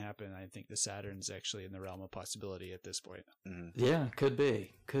that can happen, I think the Saturn's actually in the realm of possibility at this point. Mm-hmm. Yeah, could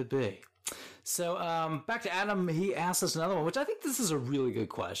be. So, back to Adam. He asked us another one, which I think this is a really good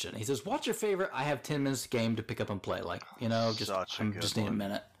question. He says, what's your favorite I have 10 minutes game to pick up and play? Like, just need a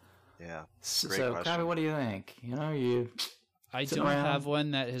minute. Yeah. So, Kyle, what do you think? I don't have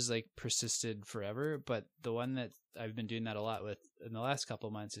one that has like persisted forever, but the one that I've been doing that a lot with in the last couple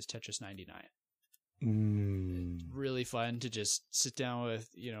of months is Tetris 99. Really fun to just sit down with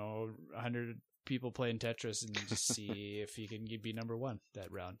 100 people playing Tetris and just see if you can be number one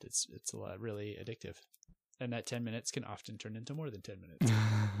that round. It's a lot really addictive, and that 10 minutes can often turn into more than 10 minutes.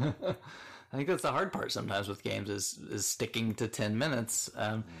 I think that's the hard part sometimes with games is sticking to 10 minutes.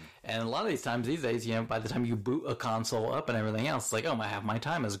 And a lot of these times these days, by the time you boot a console up and everything else, it's like, oh, my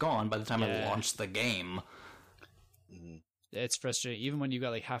time is gone by the time I launch the game. It's frustrating. Even when you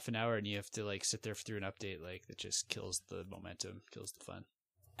got like half an hour and you have to like sit there through an update, like that just kills the momentum, kills the fun.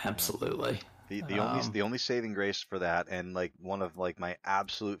 Absolutely. The only saving grace for that, and like one of like my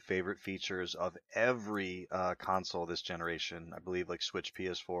absolute favorite features of every console this generation, I believe like Switch,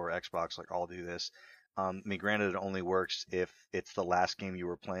 PS4, Xbox, like all do this. I mean, granted, it only works if it's the last game you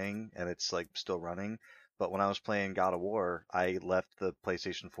were playing and it's like still running. But when I was playing God of War, I left the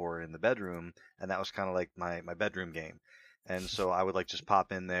PlayStation 4 in the bedroom, and that was kind of like my bedroom game. And so I would like just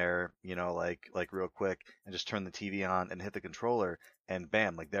pop in there, you know, like real quick and just turn the TV on and hit the controller and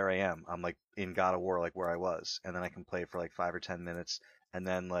bam, like there I am. I'm like in God of War, like where I was. And then I can play for like 5 or 10 minutes. And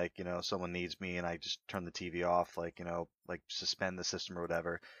then like, you know, someone needs me and I just turn the TV off, like, you know, like suspend the system or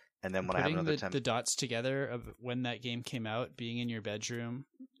whatever. And then when I have Putting another 10 the dots together of when that game came out, being in your bedroom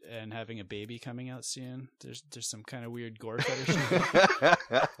and having a baby coming out soon, there's some kind of weird gore fetish.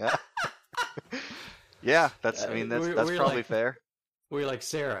 Yeah, that's I mean that's probably like, fair. We're like,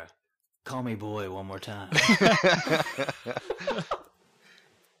 Sarah, call me boy one more time.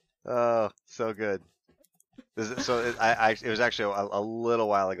 Oh, so good. It was actually a little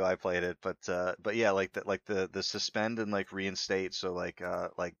while ago I played it, but yeah, like the suspend and like reinstate. So like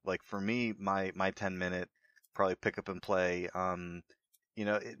for me, my 10-minute probably pick up and play. You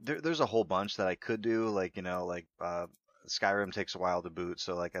know, there's a whole bunch that I could do. Like, you know, like Skyrim takes a while to boot,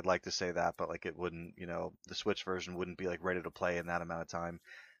 so like I'd like to say that, but like it wouldn't, you know, the Switch version wouldn't be like ready to play in that amount of time.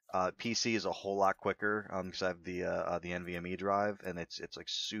 PC is a whole lot quicker because I have the NVMe drive, and it's like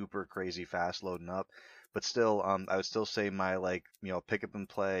super crazy fast loading up. But still, I would still say my like, you know, pick up and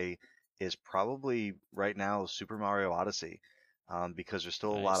play is probably right now Super Mario Odyssey, because there's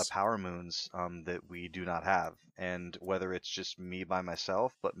still a lot of power moons that we do not have, and whether it's just me by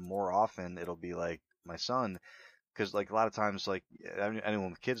myself, but more often it'll be like my son. Because like a lot of times, like anyone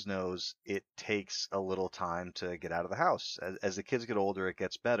with kids knows, it takes a little time to get out of the house. As the kids get older, it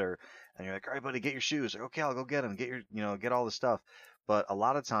gets better, and you're like, all right, buddy, get your shoes. Like, okay, I'll go get them. Get your, you know, get all the stuff. But a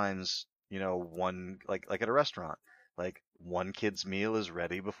lot of times, you know, one like at a restaurant, like one kid's meal is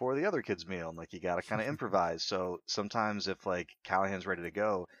ready before the other kid's meal, and like you gotta kind of improvise. So sometimes if like Callahan's ready to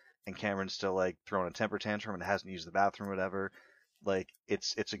go, and Cameron's still like throwing a temper tantrum and hasn't used the bathroom or whatever, like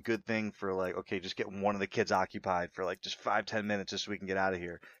it's a good thing for like, okay, just get one of the kids occupied for like just 5-10 minutes just so we can get out of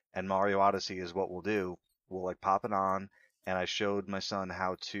here. And Mario Odyssey is what we'll do. We'll like pop it on, and I showed my son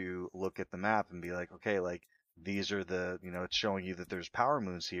how to look at the map and be like, okay, like these are the, you know, it's showing you that there's power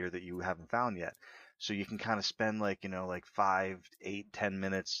moons here that you haven't found yet. So you can kind of spend like, you know, like 5, 8, 10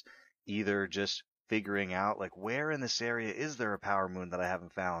 minutes either just figuring out like where in this area is there a power moon that I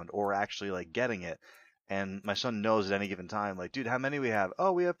haven't found, or actually like getting it. And my son knows at any given time, like, dude, how many we have?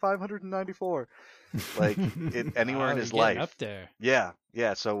 Oh, we have 594. Like, anywhere in his life. Up there. Yeah,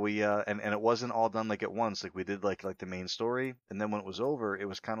 yeah. So we and it wasn't all done like at once. Like we did like the main story, and then when it was over, it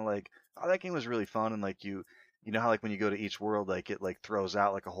was kind of like, oh, that game was really fun. And like you know how like when you go to each world, like it like throws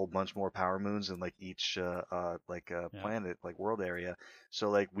out like a whole bunch more power moons in like each planet, like world area. So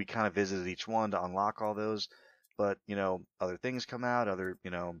like we kind of visited each one to unlock all those. But you know, other things come out, other,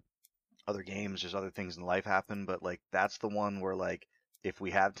 you know, other games, just other things in life happen. But like that's the one where like if we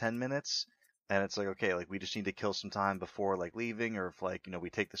have 10 minutes and it's like, okay, like we just need to kill some time before like leaving, or if like, you know,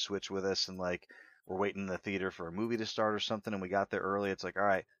 we take the Switch with us and like we're waiting in the theater for a movie to start or something and we got there early, it's like, all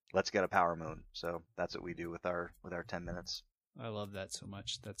right, let's get a power moon. So that's what we do with our 10 minutes. I love that so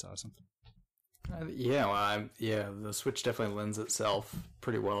much. That's awesome. Yeah, well, the Switch definitely lends itself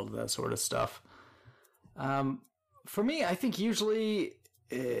pretty well to that sort of stuff. For me, I think usually,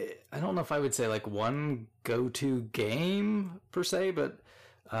 I don't know if I would say like one go-to game per se, but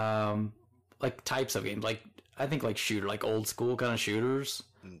like types of games. Like I think like shooter, like old school kind of shooters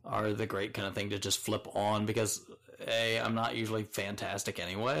are the great kind of thing to just flip on, because I'm not usually fantastic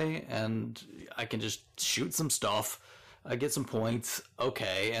anyway, and I can just shoot some stuff, I get some points,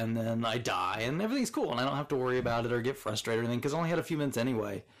 okay, and then I die, and everything's cool, and I don't have to worry about it or get frustrated or anything, because I only had a few minutes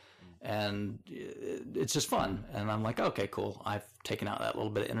anyway. And it's just fun. And I'm like, okay, cool. I've taken out that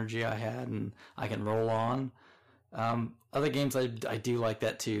little bit of energy I had, and I can roll on. Other games I do like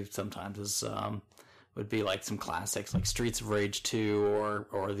that too sometimes is would be like some classics like Streets of Rage 2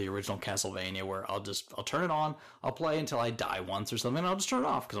 or the original Castlevania, where I'll turn it on, I'll play until I die once or something, and I'll just turn it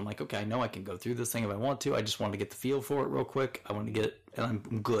off because I'm like, okay, I know I can go through this thing if I want to. I just want to get the feel for it real quick. I want to get it, and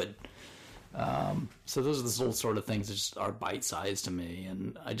I'm good. So those are the little sort of things that just are bite-sized to me,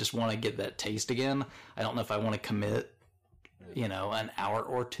 and I just want to get that taste again. I don't know if I want to commit, you know, an hour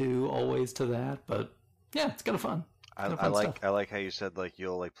or two always to that, but yeah, it's kind of fun. I like how you said like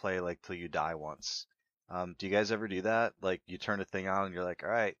you'll like play like till you die once. Do you guys ever do that? Like you turn a thing on and you're like, all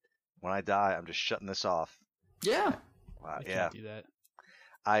right, when I die, I'm just shutting this off. Yeah. Wow. I can't do that.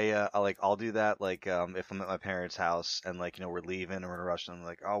 I'll do that like if I'm at my parents' house and like, you know, we're leaving and we're in a rush and I'm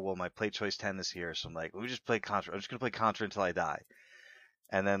like, oh well, my Play Choice 10 is here, so I'm like, we just play Contra. I'm just gonna play Contra until I die.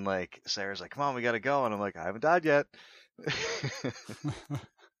 And then like Sarah's like, come on, we gotta go, and I'm like, I haven't died yet.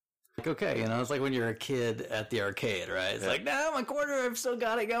 Like, okay, you know, it's like when you're a kid at the arcade, right? It's like, no, my quarter, I've still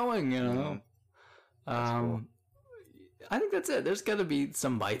got it going, you know. That's cool. I think that's it. There's got to be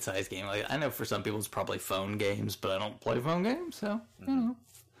some bite-sized game. Like, I know for some people it's probably phone games, but I don't play phone games, so you know.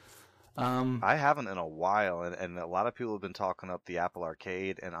 I haven't in a while, and a lot of people have been talking up the Apple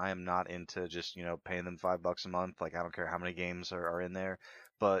Arcade, and I am not into just paying them $5 a month. Like I don't care how many games are in there,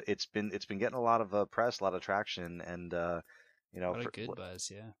 but it's been getting a lot of press, a lot of traction, and What a good buzz,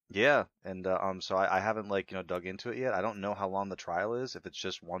 yeah. yeah, and so I haven't dug into it yet. I don't know how long the trial is, if it's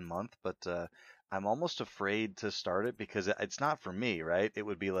just 1 month, but I'm almost afraid to start it because it's not for me, right? It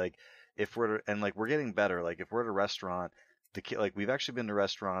would be like if we're getting better. Like if we're at a restaurant, we've actually been to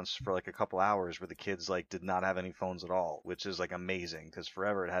restaurants for like a couple hours where the kids did not have any phones at all, which is like amazing because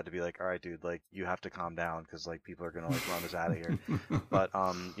forever it had to be like, all right, dude, like you have to calm down because people are gonna run us out of here. But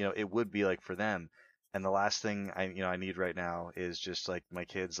it would be like for them. And the last thing I need right now is just my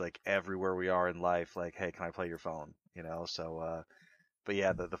kids everywhere we are in life, hey, can I play your phone? So but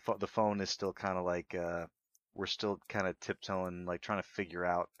yeah, the phone is still kind of we're still kind of tiptoeing, trying to figure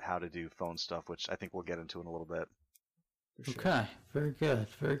out how to do phone stuff, which I think we'll get into in a little bit. For sure. Okay, very good,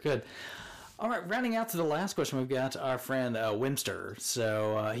 very good. All right, rounding out to the last question, we've got our friend Wimpster.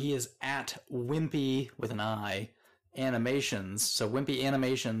 So he is at Wimpy with an I Animations. So Wimpy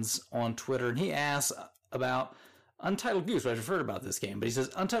Animations on Twitter, and he asks about Untitled Goose. I've heard about this game, but he says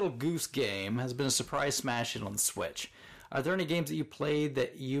Untitled Goose Game has been a surprise smash hit on the Switch. Are there any games that you played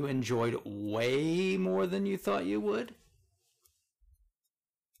that you enjoyed way more than you thought you would?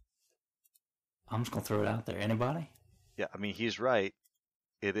 I'm just gonna throw it out there. Anybody? Yeah, I mean he's right.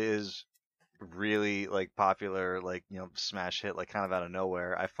 It is really popular, smash hit, kind of out of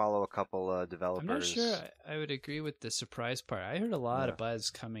nowhere. I follow a couple developers. I'm not sure I would agree with the surprise part. I heard a lot of buzz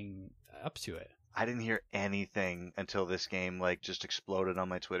coming up to it. I didn't hear anything until this game just exploded on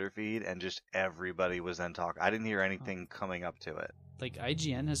my Twitter feed, and just everybody was then talking. I didn't hear anything coming up to it.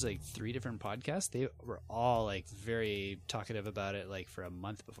 IGN has 3 different podcasts. They were all very talkative about it for a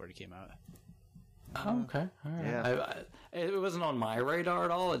month before it came out. Oh, okay. All right. Yeah. It wasn't on my radar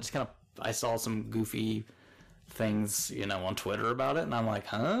at all. It just I saw some goofy things, on Twitter about it, and I'm like,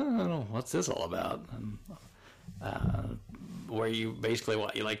 what's this all about? And, where you basically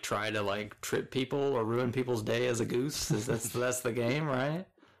you try to trip people or ruin people's day as a goose. That's the game, right?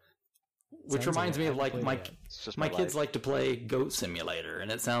 Which reminds me of my kids like to play Goat Simulator, and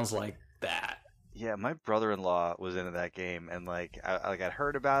it sounds like that. Yeah, my brother-in-law was into that game, and I'd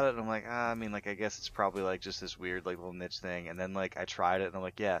heard about it, and I'm like, I mean, I guess it's probably just this weird little niche thing. And then I tried it, and I'm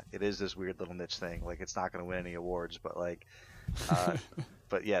like, yeah, it is this weird little niche thing. It's not going to win any awards, but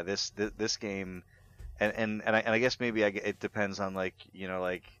but yeah, this game, and I guess maybe it depends on you're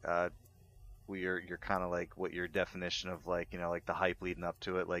kind of what your definition of the hype leading up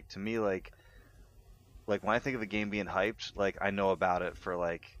to it. To me, when I think of a game being hyped, I know about it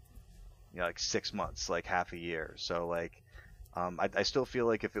for 6 months, half a year. So I still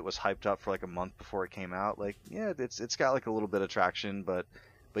feel if it was hyped up for a month before it came out, yeah, it's got a little bit of traction, but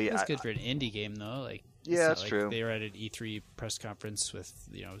yeah, it's good for an indie game though. Yeah, that's true. They were at an E3 press conference with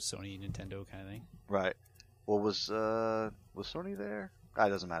Sony, Nintendo kind of thing. Right. Well, was Sony there? It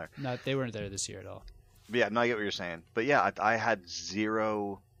doesn't matter. No, they weren't there this year at all. But yeah, no, I get what you're saying. But yeah, I had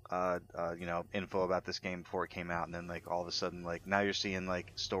zero info about this game before it came out, and then all of a sudden now you're seeing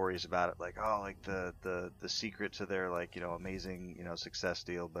stories about it, the secret to their amazing success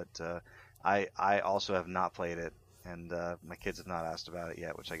deal. But I also have not played it, and my kids have not asked about it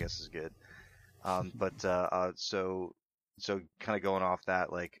yet, which I guess is good. But so kind of going off that,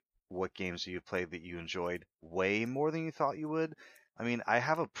 what games have you played that you enjoyed way more than you thought you would? I mean, I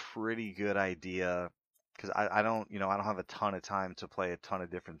have a pretty good idea. Because I don't have a ton of time to play a ton of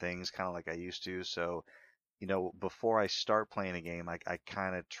different things, kind of like I used to. So, before I start playing a game, I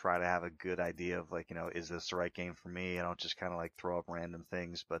kind of try to have a good idea of is this the right game for me? I don't just kind of throw up random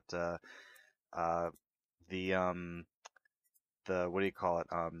things. But the what do you call it?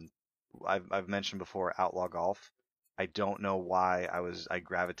 I've mentioned before Outlaw Golf. I don't know why I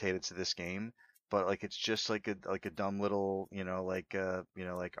gravitated to this game. But it's just a dumb little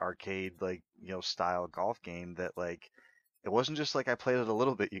arcade style golf game that it wasn't just I played it a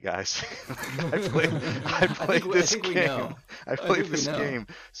little bit, you guys. I played this game. I played this game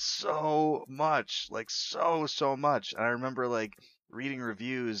so much, so much. And I remember reading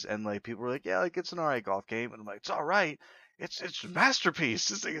reviews, and people were like, yeah, it's an alright golf game, and I'm like, it's alright. It's a masterpiece.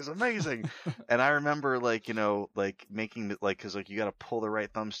 This thing is amazing. And I remember making because you got to pull the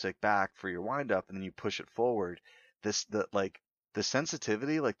right thumbstick back for your wind up, and then you push it forward. The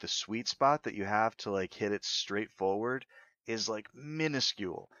sensitivity, the sweet spot that you have to hit it straight forward is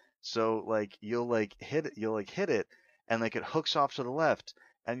minuscule. So you'll hit it, and it hooks off to the left,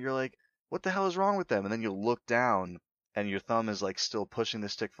 and you're like, what the hell is wrong with them? And then you look down, and your thumb is like still pushing the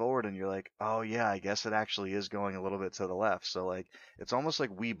stick forward, and you're like, oh yeah, I guess it actually is going a little bit to the left. So like it's almost like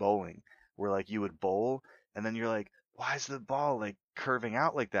Wii bowling, where like you would bowl, and then you're like, why is the ball like curving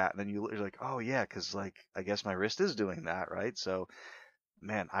out like that? And then you're like, oh yeah, because like I guess my wrist is doing that, right? So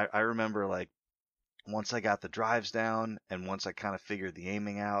man, I remember like once I got the drives down and once I kind of figured the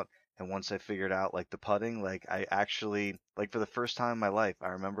aiming out and once I figured out like the putting, like I actually like for the first time in my life, I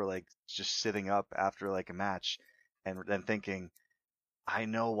remember like just sitting up after like a match and then thinking, I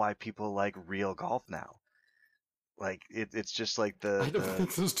know why people like real golf now. Like it's just like I don't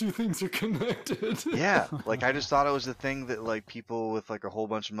think those two things are connected. yeah, like I just thought it was the thing that like people with like a whole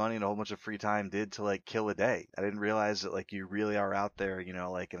bunch of money and a whole bunch of free time did to like kill a day. I didn't realize that like you really are out there, you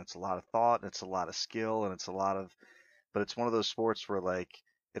know, like and it's a lot of thought and it's a lot of skill and it's a lot of but it's one of those sports where like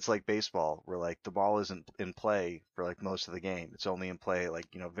it's like baseball where like the ball isn't in play for like most of the game. It's only in play like,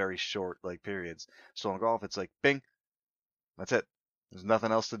 you know, very short like periods. So in golf it's like bing, that's it. There's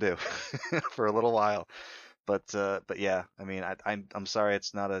nothing else to do for a little while. But yeah, I mean, I'm sorry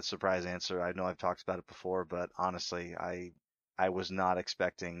it's not a surprise answer. I know I've talked about it before, but honestly, I was not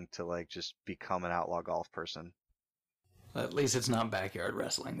expecting to like just become an outlaw golf person. At least it's not backyard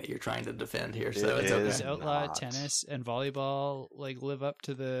wrestling that you're trying to defend here, so It it's okay. is. Outlaw not. tennis and volleyball like live up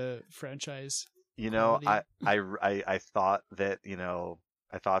to the franchise? You know, quality? I thought that, you know,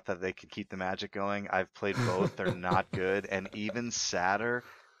 I thought that they could keep the magic going. I've played both. They're not good. And even sadder,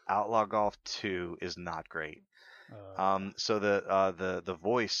 Outlaw Golf 2 is not great. So the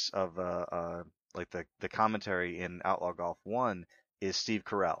voice of like the commentary in Outlaw Golf 1 is Steve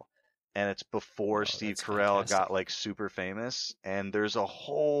Carell. And it's before Steve that's Carell fantastic. got like super famous. And there's a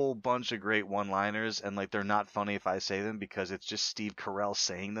whole bunch of great one-liners, and like they're not funny if I say them because it's just Steve Carell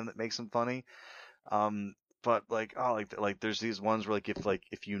saying them that makes them funny. But like like there's these ones where like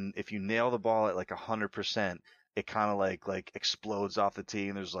if you nail the ball at like 100%, it kind of like explodes off the tee,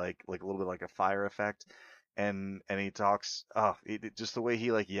 and there's like a little bit like a fire effect. And he talks, just the way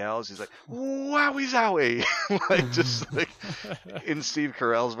he like yells, he's like wowie zowie, like just like in Steve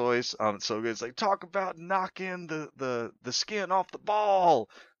Carell's voice. It's so good. It's like talk about knocking the skin off the ball.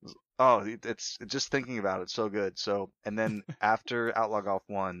 Oh, it's just thinking about it, so good. So and then after Outlaw Golf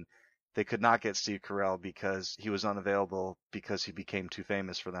 1. They could not get Steve Carell because he was unavailable because he became too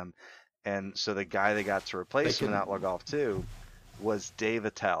famous for them. And so the guy they got to replace him in Outlaw Golf 2 was Dave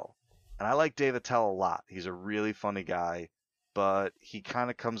Attell. And I like Dave Attell a lot. He's a really funny guy, but he kind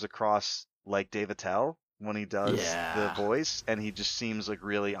of comes across like Dave Attell when he does the voice, and he just seems like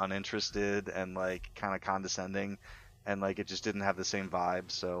really uninterested and like kind of condescending, and like it just didn't have the same vibe.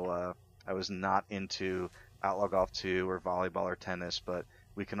 So I was not into Outlaw Golf 2 or volleyball or tennis, but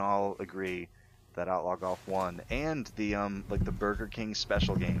we can all agree that Outlaw Golf 1 and the like the Burger King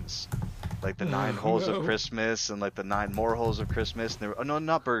special games, like the 9 holes of Christmas and like the 9 more holes of Christmas. And no,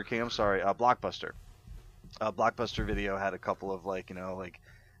 not Burger King. I'm sorry, Blockbuster. Blockbuster Video had a couple of like, you know, like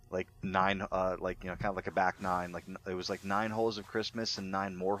 9 like, you know, kind of like a back 9. Like it was like 9 holes of Christmas and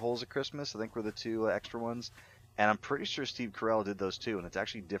 9 more holes of Christmas, I think, were the 2 extra ones. And I'm pretty sure Steve Carell did those too, and it's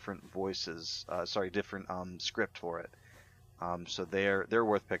actually different voices. Different script for it. So they're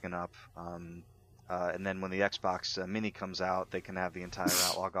worth picking up. And then when the Xbox Mini comes out, they can have the entire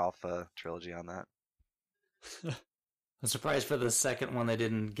Outlaw Golf trilogy on that. I'm surprised for the second one they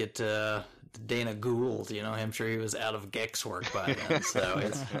didn't get Dana Gould. You know, I'm sure he was out of Gex work by then. So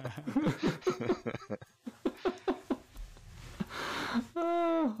it's.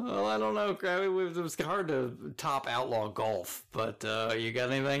 Well, I don't know, Krabby. It was hard to top Outlaw Golf, but you got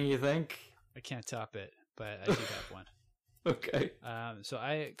anything you think? I can't top it, but I do have one. Okay. So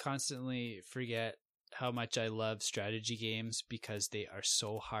I constantly forget how much I love strategy games because they are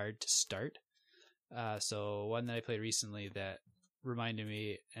so hard to start. So one that I played recently that reminded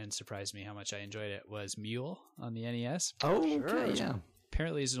me and surprised me how much I enjoyed it was Mule on the NES. Oh, okay, yeah.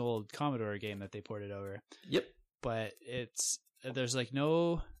 Apparently it's an old Commodore game that they ported over. Yep. But there's like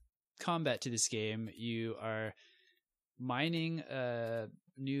no combat to this game. You are mining a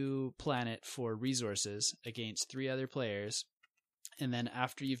new planet for resources against 3 other players. And then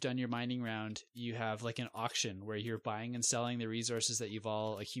after you've done your mining round, you have like an auction where you're buying and selling the resources that you've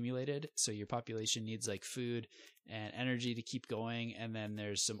all accumulated. So your population needs like food and energy to keep going. And then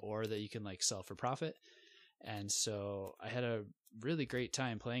there's some ore that you can like sell for profit. And so I had a really great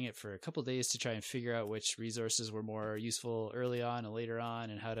time playing it for a couple of days to try and figure out which resources were more useful early on and later on,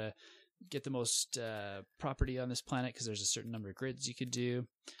 and how to get the most property on this planet, because there's a certain number of grids you could do.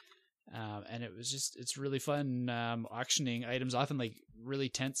 And it's really fun auctioning items, often like really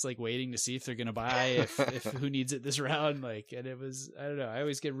tense, like waiting to see if they're going to buy, if who needs it this round. Like, and it was, I don't know, I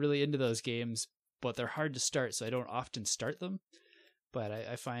always get really into those games but they're hard to start, so I don't often start them. But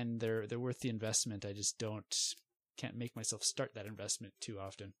I find they're worth the investment. I just can't make myself start that investment too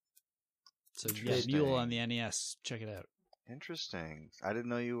often. So yeah, Mule on the NES, check it out. Interesting. I didn't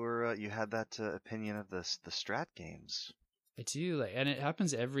know you had that opinion of the strat games. I do, and it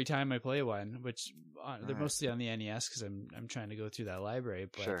happens every time I play one, which they're mostly on the NES because I'm trying to go through that library.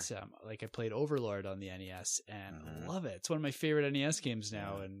 But Sure. I played Overlord on the NES and love it. It's one of my favorite NES games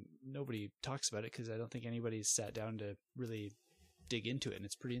now, and nobody talks about it because I don't think anybody's sat down to really dig into it, and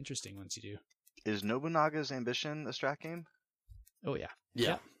it's pretty interesting once you do. Is Nobunaga's Ambition a strat game? Oh yeah.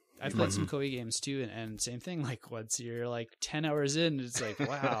 Yeah. I've played some Koei games too, and same thing. Like once you're like 10 hours in, it's like,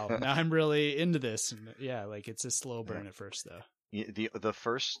 wow, now I'm really into this. And yeah, like it's a slow burn at first though. The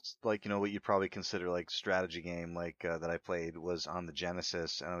first, like, what you probably consider like strategy game, like that I played was on the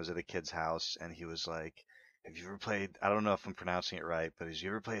Genesis, and I was at a kid's house, and he was like, "Have you ever played? I don't know if I'm pronouncing it right, but have you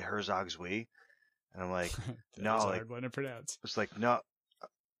ever played Herzog's Wii?" And I'm like, "No." That's a like, hard one to pronounce. it's like, "No."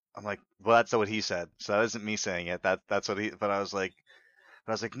 I'm like, "Well, that's what he said, so that isn't me saying it. That's what he." But I was like,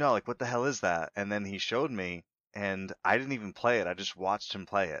 "No, like, what the hell is that?" And then he showed me, and I didn't even play it. I just watched him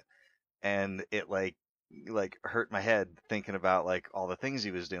play it, and it like hurt my head thinking about like all the things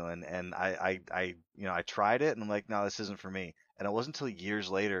he was doing. And I tried it, and I'm like, no, this isn't for me. And it wasn't until years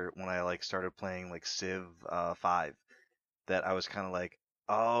later when I like started playing like Civ 5 that I was kind of like,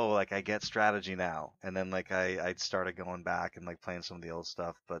 oh, like I get strategy now. And then like I started going back and like playing some of the old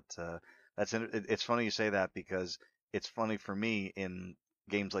stuff. But it's funny you say that, because it's funny for me in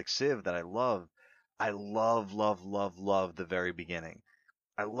games like Civ that I love the very beginning.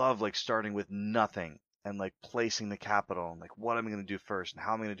 I love like starting with nothing and like placing the capital and like what am I going to do first, and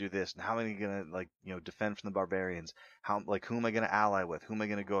how am I going to do this, and how am I going to like defend from the barbarians, how like who am I going to ally with, who am I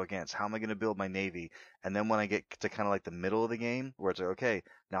going to go against, how am I going to build my navy. And then when I get to kind of like the middle of the game where it's like, okay,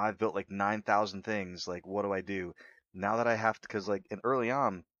 now I've built like 9,000 things, like what do I do now that I have to, because like in early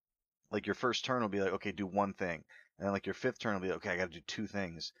on, like your first turn will be like, okay, do one thing, and then like your fifth turn will be like, okay, I got to do two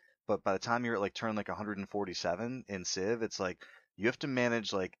things. But by the time you're at like turn like 147 in Civ, it's like you have to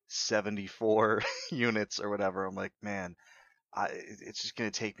manage like 74 units or whatever. I'm like, man, it's just going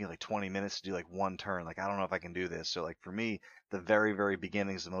to take me like 20 minutes to do like one turn. Like, I don't know if I can do this. So like for me, the very, very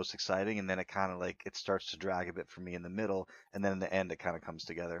beginning is the most exciting. And then it kind of like, it starts to drag a bit for me in the middle. And then in the end, it kind of comes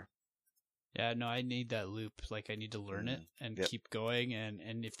together. Yeah, no, I need that loop. Like I need to learn it and keep going.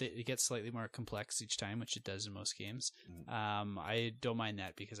 And if it gets slightly more complex each time, which it does in most games, I don't mind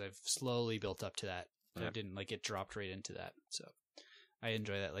that because I've slowly built up to that. I didn't like get dropped right into that. So I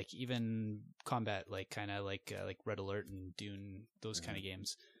enjoy that. Like even combat, like kind of like Red Alert and Dune, those kind of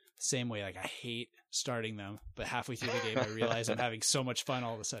games. Same way, like I hate starting them, but halfway through the game, I realize I'm having so much fun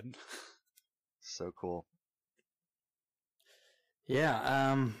all of a sudden. So cool.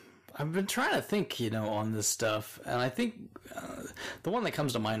 Yeah, I've been trying to think, on this stuff, and I think the one that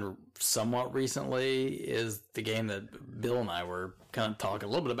comes to mind somewhat recently is the game that Bill and I were kind of talking a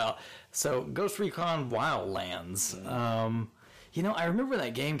little bit about. So, Ghost Recon Wildlands. I remember when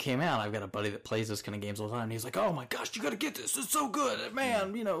that game came out. I've got a buddy that plays those kind of games all the time, and he's like, "Oh my gosh, you got to get this! It's so good,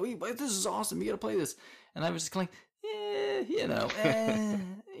 man! This is awesome. You got to play this." And I was just kind of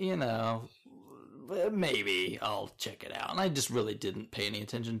like, maybe I'll check it out. And I just really didn't pay any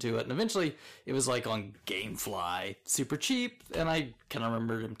attention to it. And eventually it was like on GameFly, super cheap. And I kind of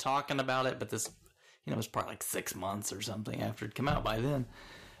remembered him talking about it, but this, it was probably like 6 months or something after it came out by then.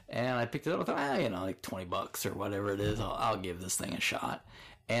 And I picked it up. I thought, like $20 or whatever it is. I'll give this thing a shot.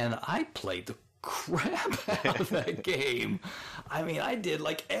 And I played the crap out of that game. I mean, I did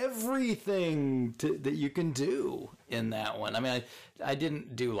like everything that you can do in that one. I mean, I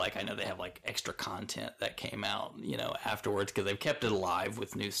didn't do like, I know they have like extra content that came out, afterwards, because they've kept it alive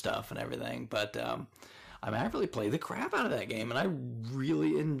with new stuff and everything. But I really played the crap out of that game, and I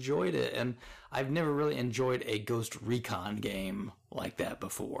really enjoyed it. And I've never really enjoyed a Ghost Recon game like that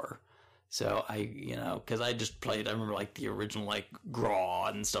before. So because I just played, I remember like the original like Graw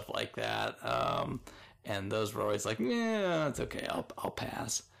and stuff like that. And those were always like, yeah, it's okay, I'll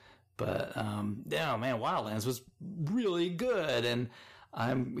pass. But yeah, man, Wildlands was really good, and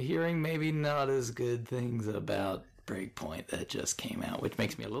I'm hearing maybe not as good things about Breakpoint that just came out, which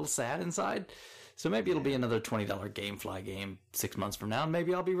makes me a little sad inside. So maybe it'll be another $20 GameFly game 6 months from now, and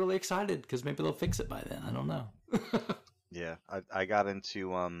maybe I'll be really excited because maybe they'll fix it by then. I don't know. Yeah, I got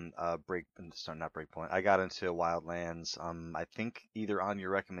into not Breakpoint. I got into Wildlands. I think either on your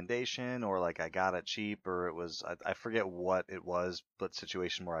recommendation or like I got it cheap, or it was I forget what it was, but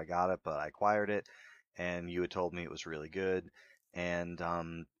situation where I got it, but I acquired it, and you had told me it was really good, and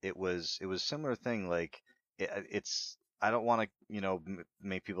it was a similar thing. Like it's I don't want to,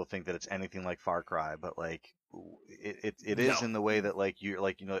 make people think that it's anything like Far Cry, but like it is No. in the way that like you're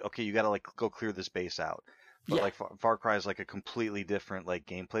like, okay, you got to like go clear this base out. But Yeah. like Far Cry is like a completely different like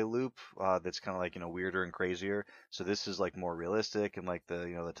gameplay loop that's kind of like weirder and crazier. So this is like more realistic and like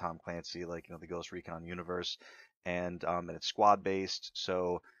the Tom Clancy like the Ghost Recon universe, and it's squad based.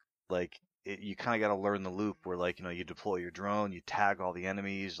 So like you kind of got to learn the loop where like you deploy your drone, you tag all the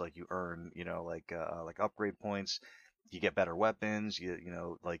enemies, like you earn like upgrade points, you get better weapons,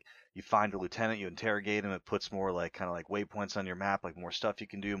 like you find a lieutenant, you interrogate him, it puts more like kind of like waypoints on your map, like more stuff you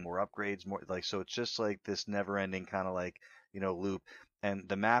can do, more upgrades, more like, so it's just like this never ending kind of like loop. And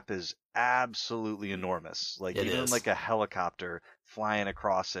the map is absolutely enormous, like It even is. like a helicopter flying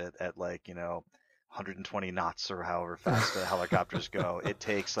across it at like 120 knots or however fast the helicopters go, it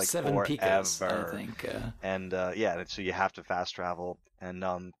takes like 7 forever. Picas, I think. And so you have to fast travel. And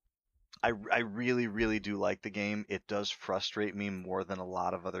I really, really do like the game. It does frustrate me more than a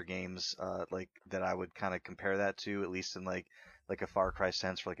lot of other games, like that I would kind of compare that to, at least in like a Far Cry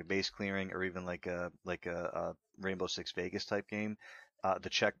sense, for like a base clearing, or even like a Rainbow Six Vegas type game. The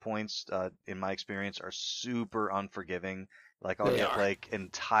checkpoints, in my experience, are super unforgiving. Like I'll They get are. like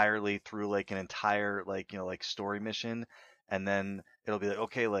entirely through like an entire like story mission, and then it'll be like,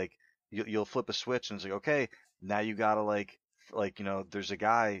 okay, like you'll flip a switch and it's like, okay, now you gotta like there's a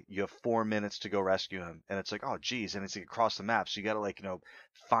guy, you have 4 minutes to go rescue him, and it's like, oh geez, and it's like across the map, so you gotta like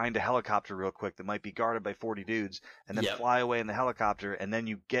find a helicopter real quick that might be guarded by 40 dudes, and then Yep. fly away in the helicopter, and then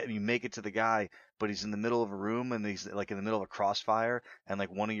you make it to the guy, but he's in the middle of a room, and he's like in the middle of a crossfire, and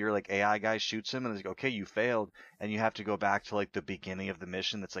like one of your like AI guys shoots him, and it's like, okay, you failed, and you have to go back to like the beginning of the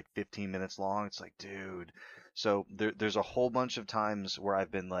mission that's like 15 minutes long. It's like, dude. So there's a whole bunch of times where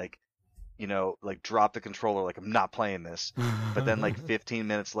I've been like, like drop the controller, like I'm not playing this. But then like 15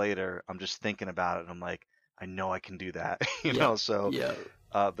 minutes later, I'm just thinking about it, and I'm like, I know I can do that, Yeah. So, Yeah.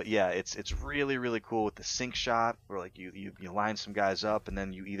 but yeah, it's really, really cool with the sync shot, where like you line some guys up, and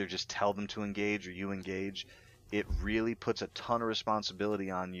then you either just tell them to engage or you engage. It really puts a ton of responsibility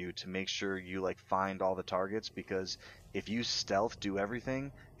on you to make sure you like find all the targets, because if you stealth do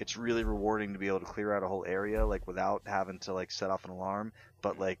everything, it's really rewarding to be able to clear out a whole area like without having to like set off an alarm.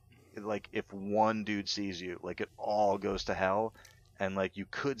 But like if one dude sees you, like it all goes to hell, and like you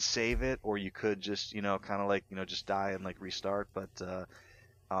could save it, or you could just kind of like just die and like restart. But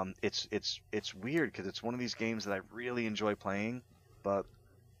it's weird, because it's one of these games that I really enjoy playing, but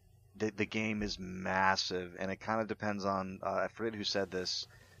the game is massive, and it kind of depends on I forget who said this,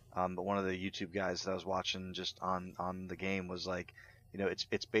 but one of the YouTube guys that I was watching just on the game was like,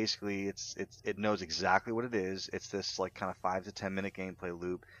 it's basically it knows exactly what it is. It's this like kind of 5 to 10 minute gameplay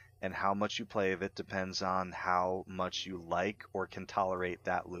loop, and how much you play of it depends on how much you like or can tolerate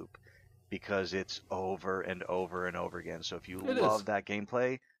that loop, because it's over and over and over again. So if you It love is. that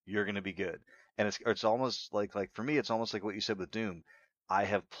gameplay, you're gonna be good. And it's almost like for me, it's almost like what you said with Doom. I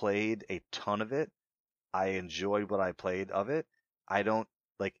have played a ton of it. I enjoyed what I played of it. I don't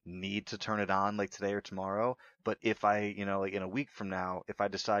like need to turn it on like today or tomorrow, but if I, like in a week from now, if I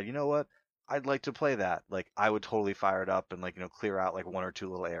decide, you know what, I'd like to play that, like I would totally fire it up and like, clear out like one or two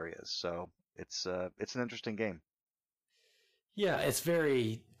little areas. So it's an interesting game. Yeah, it's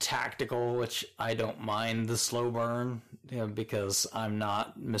very tactical, which I don't mind the slow burn, because I'm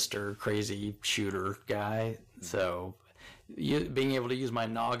not Mr. Crazy Shooter guy. So being able to use my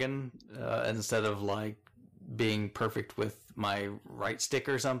noggin instead of like being perfect with my right stick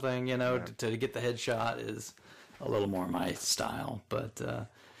or something, to get the headshot is a little more my style. But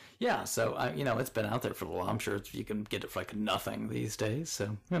yeah, so it's been out there for a while. I'm sure you can get it for like nothing these days.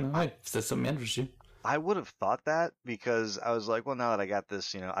 So if that's something interests you. I would have thought that, because I was like, well, now that I got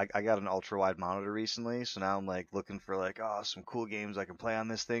this, I got an ultra wide monitor recently, so now I'm like looking for like, oh, some cool games I can play on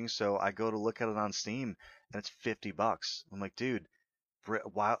this thing. So I go to look at it on Steam, and it's $50. I'm like, dude,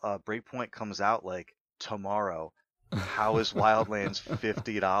 Breakpoint comes out like tomorrow. How is Wildlands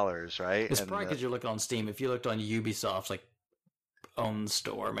 $50, right? It's probably because you're looking on Steam. If you looked on Ubisoft's like own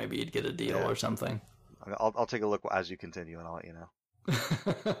store, maybe you'd get a deal or something. I'll take a look as you continue, and I'll let you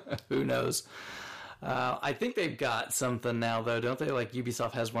know. Who knows? I think they've got something now, though, don't they? Like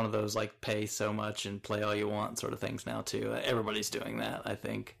Ubisoft has one of those like pay so much and play all you want sort of things now too. Everybody's doing that, I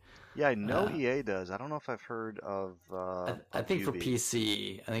think. Yeah, I know EA does. I don't know if I've heard of. I think for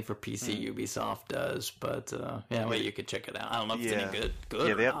PC, Ubisoft does, but well, you could check it out. I don't know if it's any good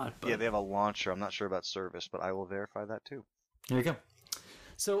yeah, or not. But... Yeah, they have a launcher. I'm not sure about service, but I will verify that too. There you go.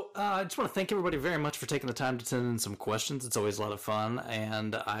 So I just want to thank everybody very much for taking the time to send in some questions. It's always a lot of fun,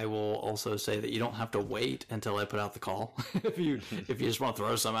 and I will also say that you don't have to wait until I put out the call. If you just want to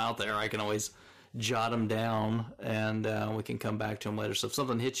throw some out there, I can always jot them down, and we can come back to them later. So if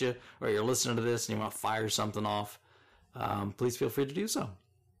something hits you, or you're listening to this and you want to fire something off, please feel free to do so.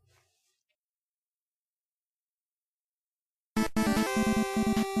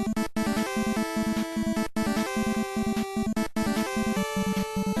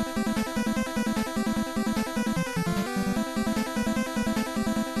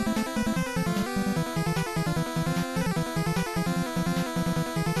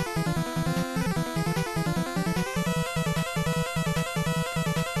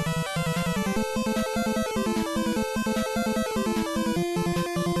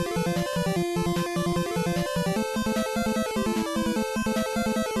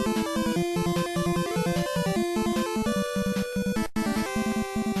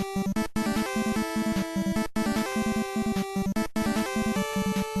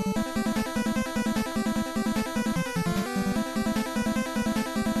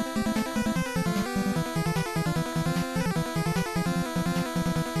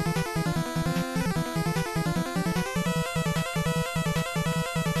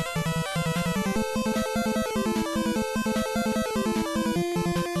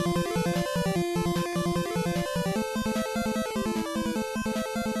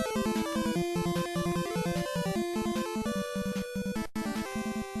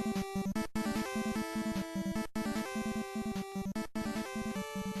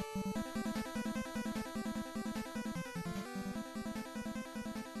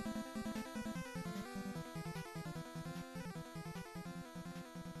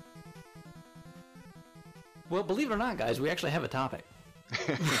 Well, believe it or not, guys, we actually have a topic.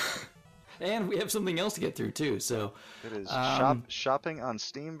 And we have something else to get through, too. So it is shopping on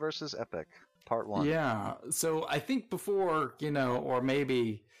Steam versus Epic, Part 1. Yeah. So I think before, or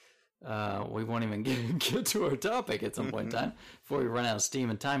maybe we won't even get to our topic at some point in time before we run out of steam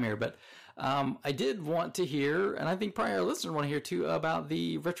and time here. But I did want to hear, and I think probably our listeners want to hear, too, about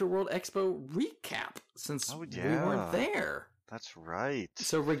the Retro World Expo recap, since we weren't there. That's right.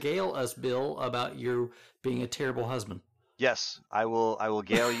 So regale us, Bill, about you being a terrible husband. Yes, I will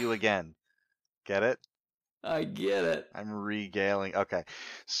gale you again. Get it? I get it. I'm regaling. Okay.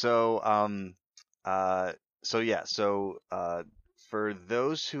 So for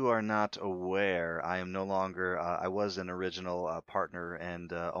those who are not aware, I am no longer I was an original partner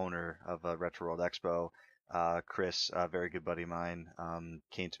and owner of Retro World Expo. Chris, a very good buddy of mine,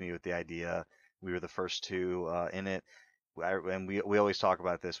 came to me with the idea. We were the first two in it. And we always talk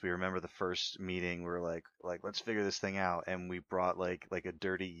about this. We remember the first meeting. We were like let's figure this thing out, and we brought like a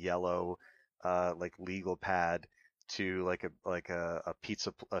dirty yellow like legal pad to a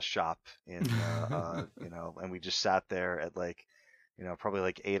pizza shop in and we just sat there at probably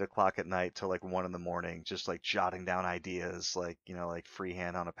like 8 o'clock at night till like 1 a.m, just like jotting down ideas like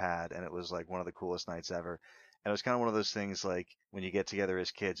freehand on a pad, and it was like one of the coolest nights ever. And it was kind of one of those things like when you get together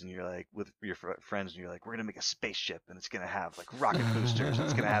as kids and you're like with your friends and you're like, we're going to make a spaceship and it's going to have like rocket boosters and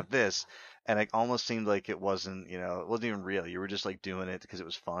it's going to have this. And it almost seemed like it wasn't even real. You were just like doing it because it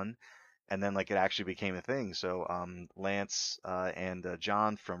was fun. And then like it actually became a thing. So Lance and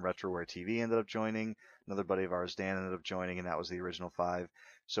John from RetroWare TV ended up joining. Another buddy of ours, Dan, ended up joining, and that was the original 5.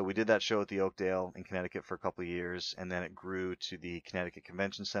 So we did that show at the Oakdale in Connecticut for a couple of years, and then it grew to the Connecticut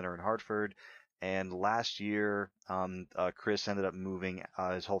Convention Center in Hartford. And last year, Chris ended up moving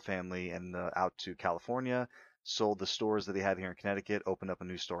his whole family and out to California, sold the stores that he had here in Connecticut, opened up a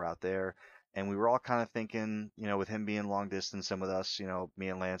new store out there. And we were all kind of thinking, with him being long distance and with us, me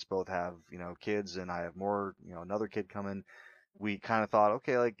and Lance both have, kids, and I have more, another kid coming. We kind of thought,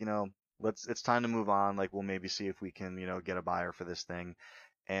 okay, it's time to move on. Like, we'll maybe see if we can, get a buyer for this thing.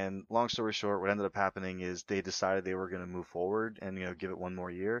 And long story short, what ended up happening is they decided they were going to move forward and, give it one more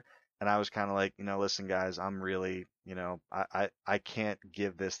year. And I was kind of like, listen, guys, I'm really, I can't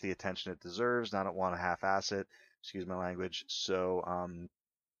give this the attention it deserves. And I don't want to half-ass it. Excuse my language. So,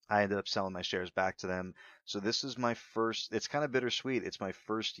 I ended up selling my shares back to them. So this is my first, it's kind of bittersweet. It's my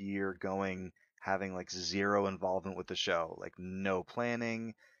first year having like zero involvement with the show, like no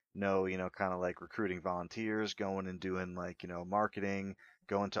planning, no, kind of like recruiting volunteers, going and doing like, marketing,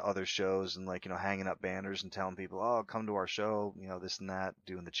 going to other shows and like, hanging up banners and telling people, oh, come to our show, this and that,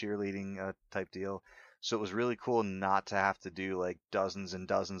 doing the cheerleading type deal. So it was really cool not to have to do like dozens and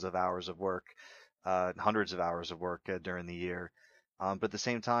dozens of hours of work, hundreds of hours of work during the year. But at the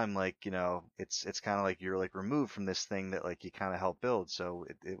same time, like, it's kind of like you're like removed from this thing that like you kind of helped build. So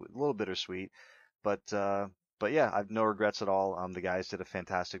it was a little bittersweet, but yeah, I've no regrets at all. The guys did a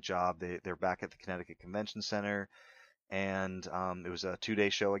fantastic job. They're back at the Connecticut Convention Center, and it was a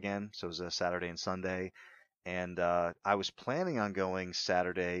 2-day show again. So it was a Saturday and Sunday. And I was planning on going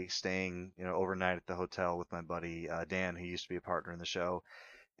Saturday, staying, overnight at the hotel with my buddy Dan, who used to be a partner in the show,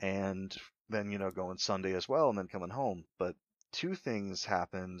 and then, going Sunday as well, and then coming home. But two things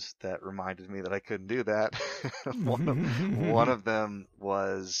happened that reminded me that I couldn't do that. One of them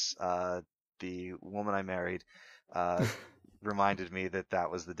was the woman I married reminded me that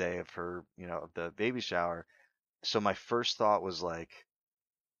that was the day of her, of the baby shower. So my first thought was like,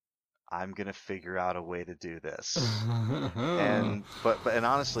 I'm gonna figure out a way to do this. And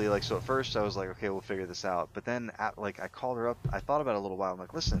honestly, like, so at first I was like, okay, we'll figure this out. But then I called her up. I thought about it a little while. I'm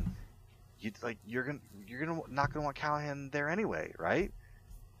like, listen, you're gonna not gonna want Callahan there anyway, right?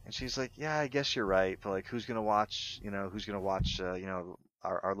 And she's like, yeah, I guess you're right. But like, who's gonna watch?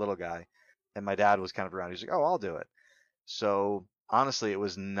 Our little guy. And my dad was kind of around. He's like, oh, I'll do it. So honestly, it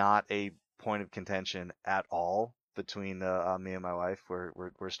was not a point of contention at all between me and my wife.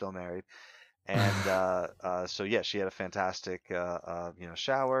 We're still married, and so yeah, she had a fantastic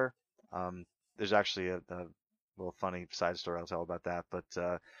shower. There's actually a little funny side story I'll tell about that.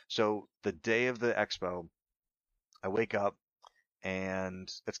 But so the day of the expo, I wake up and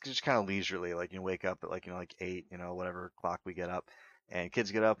it's just kind of leisurely. Like, you wake up at like 8, whatever clock we get up, and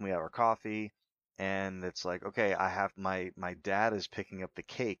kids get up and we have our coffee. And it's like, okay, I have my dad is picking up the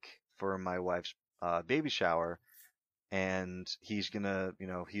cake for my wife's baby shower, and he's gonna,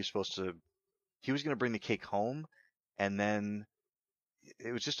 he was gonna bring the cake home, and then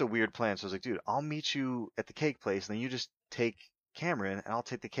it was just a weird plan. So I was like, dude, I'll meet you at the cake place, and then you just take Cameron, and I'll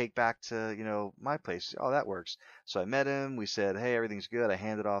take the cake back to, my place. Oh, that works. So I met him. We said, hey, everything's good. I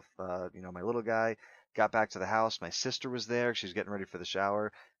handed off, my little guy. Got back to the house. My sister was there. She was getting ready for the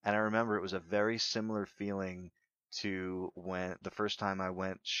shower. And I remember it was a very similar feeling to when the first time I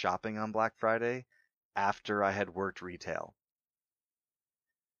went shopping on Black Friday after I had worked retail.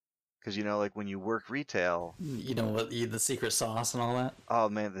 Because, like when you work retail, you know what, the secret sauce and all that. Oh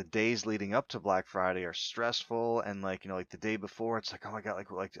man, the days leading up to Black Friday are stressful, and like the day before, it's like, oh my god,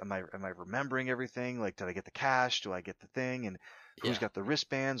 like am I remembering everything? Like, did I get the cash? Do I get the thing? And who's got the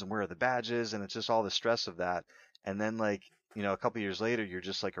wristbands? And where are the badges? And it's just all the stress of that. And then like a couple years later, you're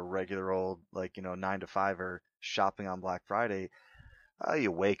just like a regular old 9 to 5er shopping on Black Friday.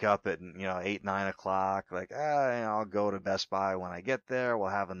 You wake up at 8, 9 o'clock, like, I'll go to Best Buy when I get there. We'll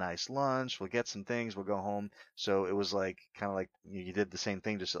have a nice lunch. We'll get some things. We'll go home. So it was like kind of like you did the same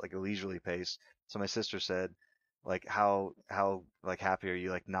thing, just at like a leisurely pace. So my sister said, like, how like happy are you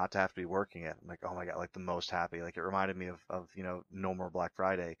like not to have to be working it? I'm like, oh my god, like the most happy. Like it reminded me of no more Black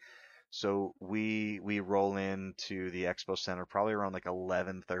Friday. So we roll into the expo center probably around like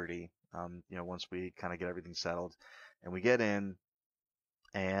 11:30. Once we kind of get everything settled, and we get in.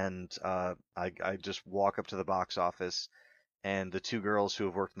 And I just walk up to the box office, and the two girls who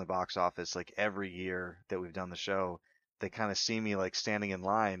have worked in the box office like every year that we've done the show, they kind of see me like standing in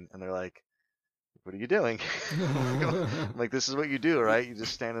line, and they're like, "What are you doing?" I'm like, "This is what you do, right? You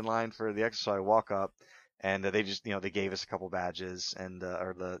just stand in line for the exercise." I walk up, and they just they gave us a couple badges and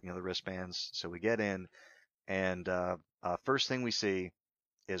or the wristbands, so we get in, and first thing we see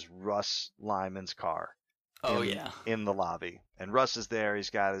is Russ Lyman's car. In the lobby, and Russ is there. He's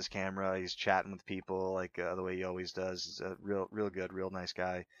got his camera. He's chatting with people like the way he always does. He's a real good, real nice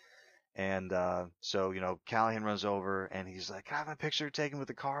guy. And so Callahan runs over and he's like, "Can I have my picture taken with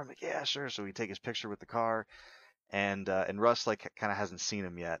the car?" I'm like, "Yeah, sure." So we take his picture with the car, and Russ like kind of hasn't seen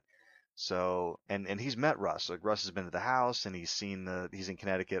him yet. So and he's met Russ. Like Russ has been to the house, and he's in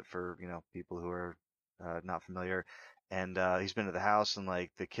Connecticut for people who are not familiar, and he's been to the house, and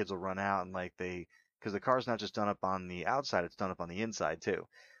like the kids will run out and like because the car's not just done up on the outside, it's done up on the inside too.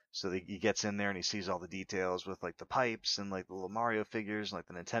 So he gets in there and he sees all the details with like the pipes and like the little Mario figures and like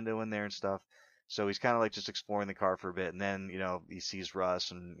the Nintendo in there and stuff. So he's kind of like just exploring the car for a bit, and then he sees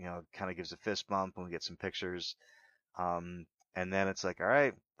Russ and kind of gives a fist bump and we get some pictures. And then it's like, all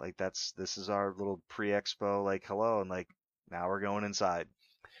right, like this is our little pre-expo like hello, and like now we're going inside.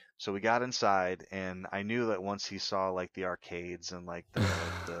 So we got inside, and I knew that once he saw like the arcades and like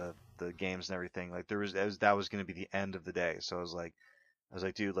the games and everything, like that was going to be the end of the day. So I was like,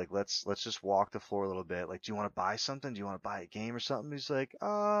 dude, like let's just walk the floor a little bit. Like, do you want to buy something? Do you want to buy a game or something? He's like,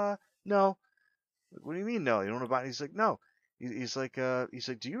 no. What do you mean no? You don't want to buy? He's like, no. He's like,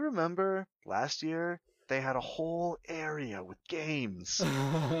 do you remember last year they had a whole area with games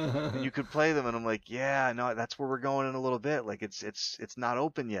and you could play them? And I'm like, yeah, no, that's where we're going in a little bit. Like it's not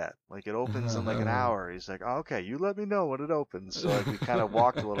open yet. Like it opens in like an hour. He's like, oh, okay, you let me know when it opens. So like we kind of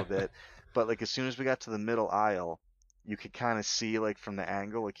walked a little bit, but like as soon as we got to the middle aisle, you could kind of see like from the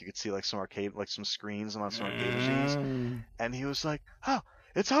angle, like you could see like some arcade, like some screens on some arcade machines. And he was like, oh,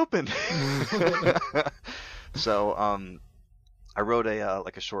 it's open. So I wrote a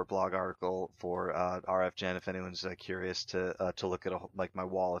like a short blog article for RF Gen if anyone's curious to look at like my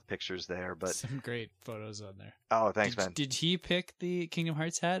wall of pictures there. But Some great photos on there. oh, thanks, Did, man. did he pick the Kingdom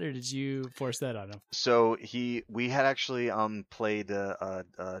Hearts hat, or did you force that on him? So we had actually played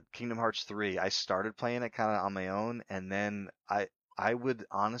Kingdom Hearts 3. I started playing it kind of on my own, and then I would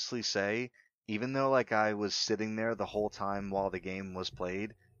honestly say, even though like I was sitting there the whole time while the game was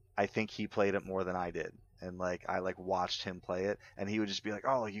played, I think he played it more than I did. And like I like watched him play it, and he would just be like,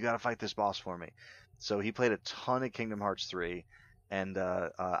 "Oh, you got to fight this boss for me." So he played a ton of Kingdom Hearts 3, and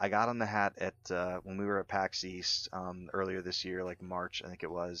I got on the hat at when we were at PAX East earlier this year, like March, I think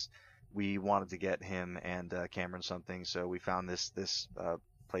it was. We wanted to get him and Cameron something, so we found this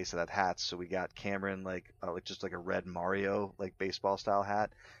place that had hats. So we got Cameron like just like a red Mario like baseball style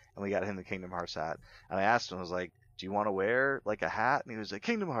hat, and we got him the Kingdom Hearts hat. And I asked him, I was like, "Do you want to wear like a hat?" And he was like,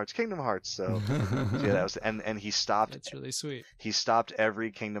 "Kingdom Hearts, Kingdom Hearts." So yeah, that was and he stopped. That's really sweet. He stopped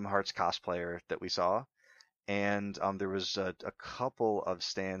every Kingdom Hearts cosplayer that we saw, and there was a couple of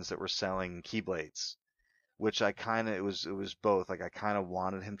stands that were selling Keyblades, which I kind of it was both. Like I kind of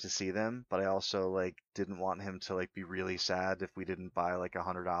wanted him to see them, but I also like didn't want him to like be really sad if we didn't buy like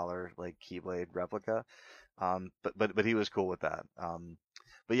 $100 like Keyblade replica. But he was cool with that.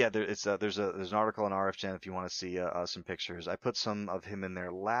 But yeah, there's an article on RF Gen if you want to see some pictures. I put some of him in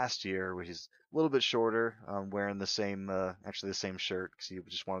there last year, which is a little bit shorter, wearing the same actually the same shirt because he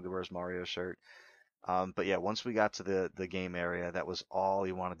just wanted to wear his Mario shirt. But yeah, once we got to the game area, that was all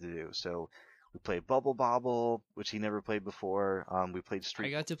he wanted to do. So we played Bubble Bobble, which he never played before. We played I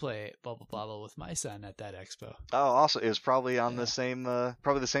Street. got to play Bubble Bobble with my son at that expo. Oh, also it was probably on Yeah. the same,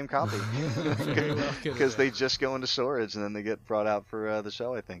 probably the same copy, Very well could have because been. they just go into storage and then they get brought out for the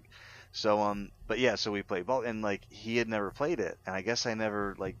show, I think. So but yeah, so we played Bubble, and like he had never played it, and I guess I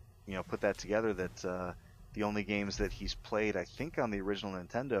never like put that together that the only games that he's played, I think, on the original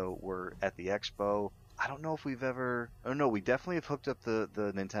Nintendo were at the expo. I don't know if we've ever. Oh no, we definitely have hooked up the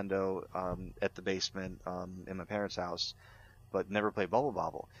Nintendo at the basement in my parents' house, but never played Bubble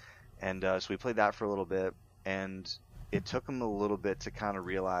Bobble. And so we played that for a little bit, and it took him a little bit to kind of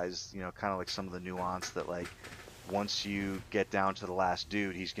realize, kind of like some of the nuance that like once you get down to the last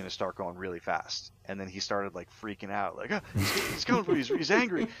dude, he's gonna start going really fast. And then he started like freaking out, like he's going for me. He's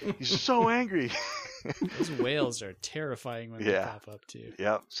angry. He's so angry. Those whales are terrifying when they Yeah. pop up too.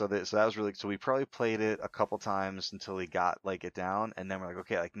 Yep. So that was really. So we probably played it a couple times until he got like it down, and then we're like,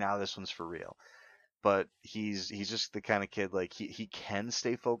 okay, like now this one's for real. But he's just the kind of kid like he can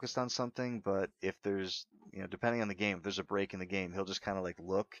stay focused on something, but if there's depending on the game, if there's a break in the game, he'll just kind of like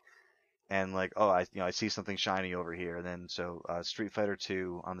look and like, oh, I see something shiny over here. And then so Street Fighter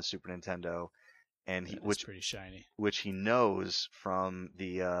 2 on the Super Nintendo, and It's pretty shiny. which he knows from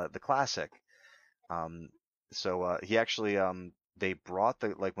the classic. So he actually they brought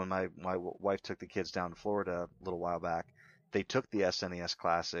the like when my wife took the kids down to Florida a little while back, they took the SNES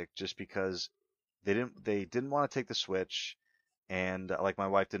Classic just because they didn't want to take the Switch, and like my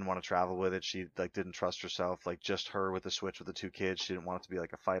wife didn't want to travel with it. She like didn't trust herself, like just her with the Switch with the two kids. She didn't want it to be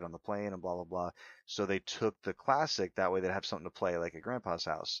like a fight on the plane and blah blah blah. So they took the Classic, that way they'd have something to play like at Grandpa's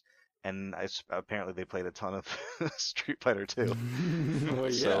house. And apparently they played a ton of Street Fighter 2.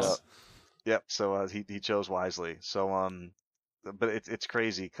 Well, yes. So, yep. So he chose wisely. So but it's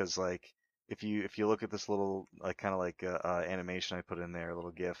crazy because like if you look at this little like kind of like animation I put in there, a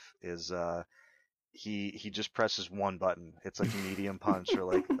little GIF is he just presses one button. It's like medium punch or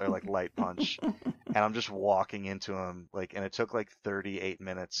like light punch, and I'm just walking into him like, and it took like 38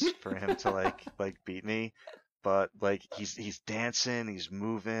 minutes for him to like beat me. But like he's dancing, he's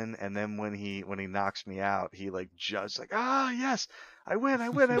moving, and then when he knocks me out, he like just like yes, I win.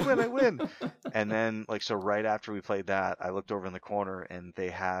 And then like so right after we played that, I looked over in the corner and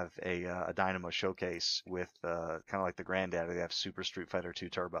they have a Dynamo showcase with kind of like the granddaddy. They have Super Street Fighter 2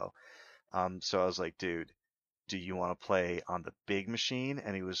 Turbo. So I was like, dude, do you want to play on the big machine?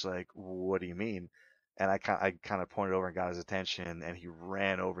 And he was like, what do you mean? And I kind of pointed over and got his attention, and he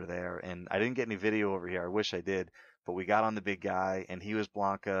ran over there. And I didn't get any video over here. I wish I did, but we got on the big guy, and he was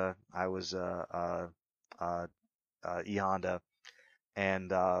Blanca. I was E Honda,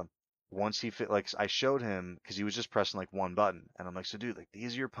 and once he fit, like I showed him because he was just pressing like one button, and I'm like, so dude, like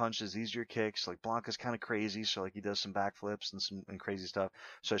these are your punches, these are your kicks. Like Blanca's kind of crazy, so like he does some backflips and crazy stuff.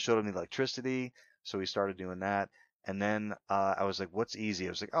 So I showed him the electricity, so he started doing that. And then I was like, what's easy?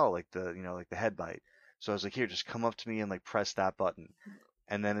 I was like, oh, like the like the head bite. So I was like, here, just come up to me and like press that button.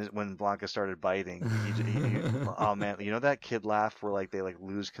 And then when Blanca started biting, oh man, you know that kid laugh where like they like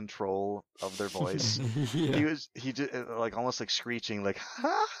lose control of their voice. Yeah. He just like almost like screeching like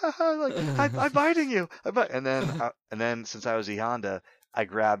ha, ha, ha, like I'm biting you. And then since I was a Honda, I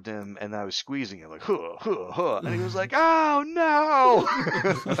grabbed him and I was squeezing him like huh, huh, huh, and he was like, oh no.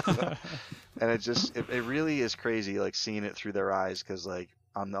 And it really is crazy like seeing it through their eyes, because like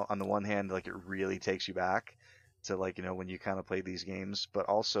on the one hand, like it really takes you back to like, you know, when you kind of play these games, but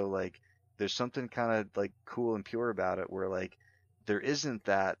also like there's something kind of like cool and pure about it where like there isn't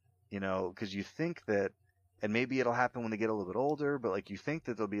that, you know, because you think that, and maybe it'll happen when they get a little bit older, but like you think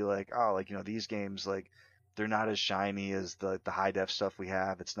that they'll be like, oh, like, you know, these games like they're not as shiny as the high def stuff we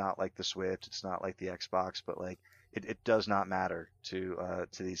have. It's not like the Switch, it's not like the Xbox, but like it does not matter to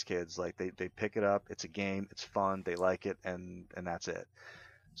these kids. Like they pick it up, it's a game, it's fun, they like it, and that's it.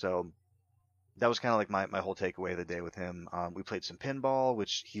 So that was kind of like my whole takeaway of the day with him. We played some pinball,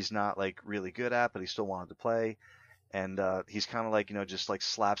 which he's not like really good at, but he still wanted to play. And he's kind of like, you know, just like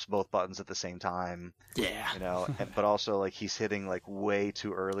slaps both buttons at the same time, Yeah. you know, but also like he's hitting like way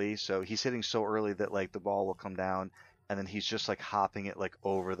too early. So he's hitting so early that like the ball will come down, and then he's just like hopping it like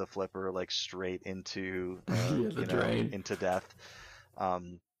over the flipper, like straight into, The drain. into death.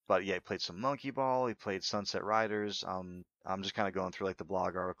 But yeah, he played some Monkey Ball. He played Sunset Riders. I'm just kind of going through like the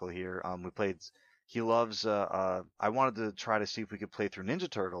blog article here. We played. He loves. I wanted to try to see if we could play through Ninja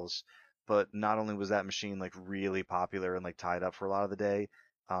Turtles, but not only was that machine like really popular and like tied up for a lot of the day,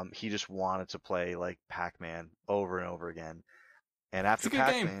 he just wanted to play like Pac-Man over and over again. And after It's a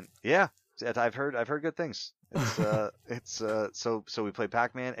good game. Pac-Man, yeah, I've heard good things. So we played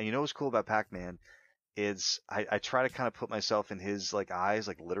Pac-Man, and you know what's cool about Pac-Man is I try to kind of put myself in his like eyes,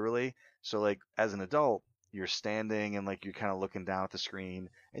 like literally. So like as an adult, you're standing and like you're kind of looking down at the screen,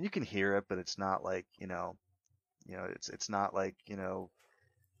 and you can hear it, but it's not like, it's not like,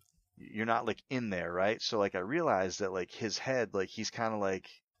 you're not like in there, right? So like I realized that like his head, like he's kind of like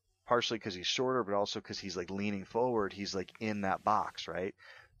partially because he's shorter, but also because he's like leaning forward, he's like in that box, right?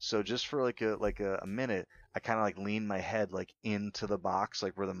 So just for like a minute, I kind of like lean my head like into the box,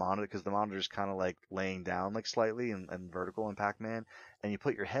 like where the monitor, because the monitor's kind of like laying down like slightly and vertical in Pac-Man, and you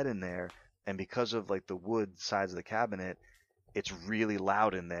put your head in there, and because of like the wood sides of the cabinet, it's really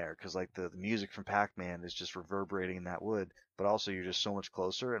loud in there because like the music from Pac-Man is just reverberating in that wood, but also you're just so much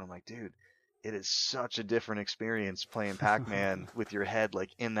closer, and I'm like, dude, it is such a different experience playing Pac-Man with your head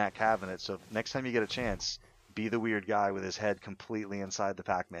like in that cabinet. So next time you get a chance, be the weird guy with his head completely inside the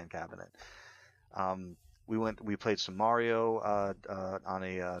Pac-Man cabinet. We played some Mario on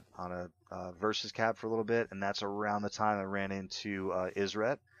a versus cab for a little bit, and that's around the time I ran into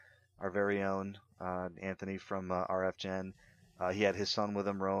Isret, our very own Anthony from RF Gen. He had his son with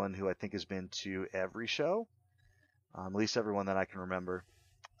him, Rowan, who I think has been to every show, at least every one that I can remember.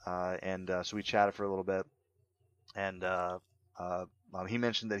 So we chatted for a little bit, and he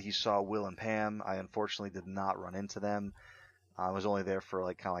mentioned that he saw Will and Pam. I unfortunately did not run into them. I was only there for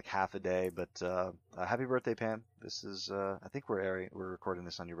like kind of like half a day, but happy birthday, Pam. This is I think we're recording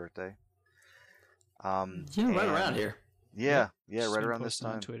this on your birthday. Right around here. Yeah, Just right been around this posting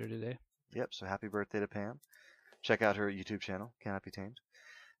time. on Twitter today. Yep. So happy birthday to Pam. Check out her YouTube channel, Cannot Be Tamed.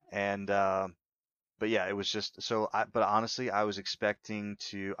 And but yeah, it was just so. But honestly, I was expecting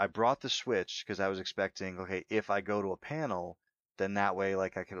to. I brought the Switch because I was expecting, okay, if I go to a panel, then that way,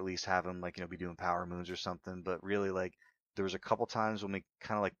 like I could at least have him like be doing Power Moons or something. But really, like there was a couple times when we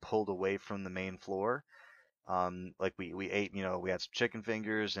kind of like pulled away from the main floor. Like we ate, we had some chicken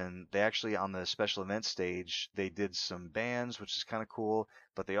fingers, and they actually on the special event stage they did some bands, which is kind of cool.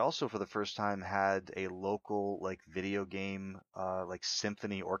 But they also for the first time had a local like video game like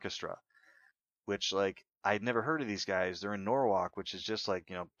symphony orchestra, which like I'd never heard of these guys. They're in Norwalk, which is just like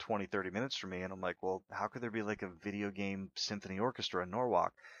 20-30 minutes from me, and I'm like, well, how could there be like a video game symphony orchestra in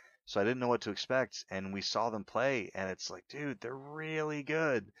Norwalk? So I didn't know what to expect, and we saw them play, and it's like, dude, they're really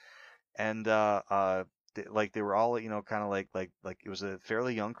good. And like they were all kind of like it was a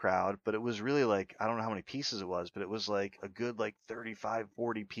fairly young crowd, but it was really like I don't know how many pieces it was, but it was like a good like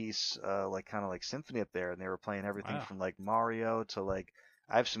 35-40 piece like kind of like symphony up there, and they were playing everything Wow. from like Mario to like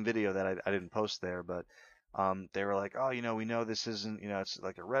I have some video that I didn't post there, but they were like, oh, we know this isn't, it's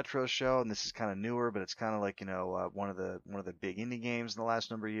like a retro show, and this is kind of newer, but it's kind of like one of the big indie games in the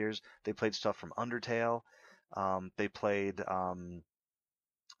last number of years. They played stuff from Undertale. They played some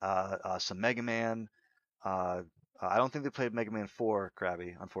Mega Man. I don't think they played Mega Man 4,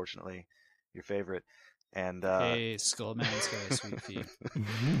 Krabby, unfortunately, your favorite. And Hey, Skullman's got a sweet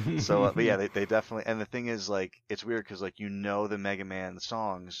feet. so, but yeah, they definitely. And the thing is, like, it's weird because like the Mega Man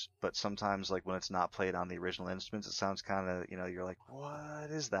songs, but sometimes like when it's not played on the original instruments, it sounds kind of you're like, what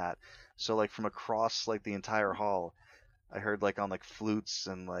is that? So like from across like the entire hall, I heard like on like flutes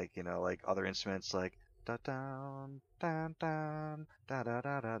and like like other instruments like da down down down da da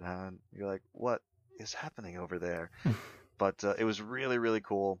da da da. You're like, what is happening over there? But it was really really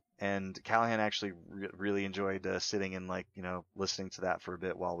cool, and Callahan actually really enjoyed sitting and like listening to that for a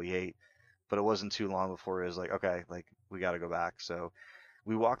bit while we ate. But it wasn't too long before it was like, okay, like we got to go back. So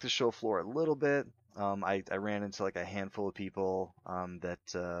we walked the show floor a little bit. I ran into like a handful of people that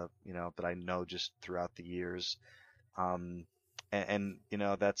that I know just throughout the years, and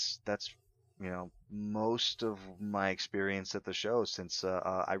that's most of my experience at the show since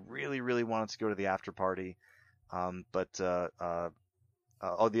I really really wanted to go to the after party. Oh,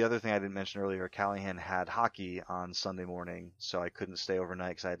 the other thing I didn't mention earlier, Callahan had hockey on Sunday morning, so I couldn't stay overnight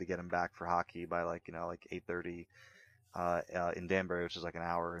because I had to get him back for hockey by like 8:30 in Danbury, which is like an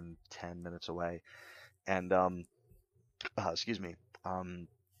hour and 10 minutes away. And excuse me,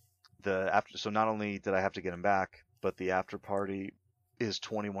 so not only did I have to get him back, but the after party is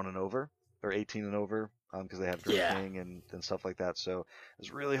 21 and over or 18 and over because they have drinking and stuff like that. So I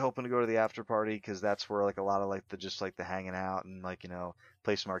was really hoping to go to the after party because that's where like a lot of like the hanging out and like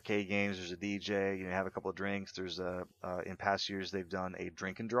play some arcade games. There's a DJ, have a couple of drinks. There's in past years they've done a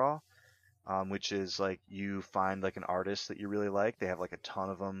drink and draw, which is like you find like an artist that you really like. They have like a ton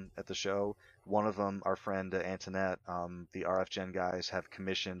of them at the show. One of them, our friend Antoinette, the RF Gen guys have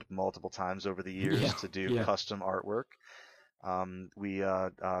commissioned multiple times over the years to do custom artwork.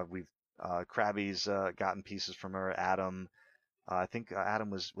 We've Krabby's gotten pieces from her. Adam, I think Adam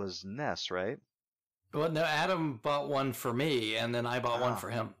was Ness, right? Well, no, Adam bought one for me, and then I bought one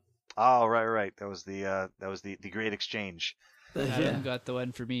for him. Oh, right. That was the great exchange. Adam got the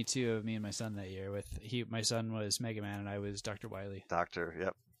one for me too, of me and my son that year. My son was Mega Man and I was Dr. Wily. Doctor,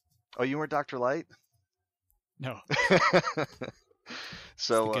 yep. Oh, you weren't Dr. Light? No.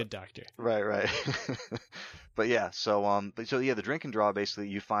 So it's the good doctor. Right. But yeah, so the drink and draw, basically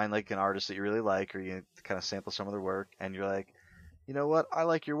you find like an artist that you really like, or you kind of sample some of their work, and you're like, you know what, I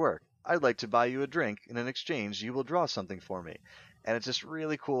like your work. I'd like to buy you a drink, and in exchange you will draw something for me. And it's this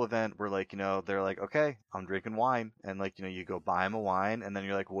really cool event where like they're like, okay, I'm drinking wine, and like you go buy them a wine, and then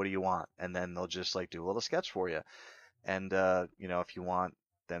you're like, what do you want? And then they'll just like do a little sketch for you. And if you want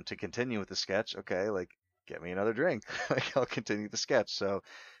them to continue with the sketch, okay, like get me another drink. Like I'll continue the sketch. So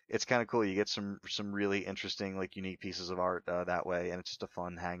it's kind of cool. You get some really interesting like unique pieces of art that way, and it's just a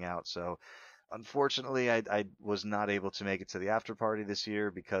fun hangout. So unfortunately, I was not able to make it to the after party this year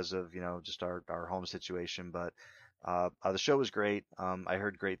because of just our home situation. But the show was great. I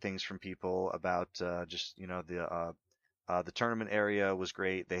heard great things from people about just the tournament area was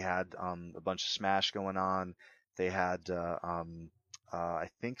great. They had a bunch of Smash going on. They had I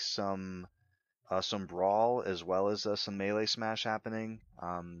think some Brawl as well as some Melee Smash happening.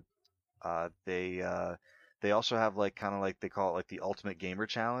 They also have like kind of like they call it like the Ultimate Gamer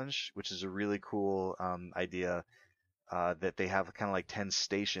Challenge, which is a really cool idea that they have kind of like 10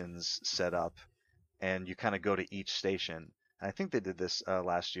 stations set up, and you kind of go to each station. And I think they did this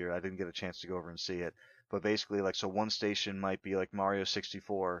last year. I didn't get a chance to go over and see it. But basically, like, so one station might be like Mario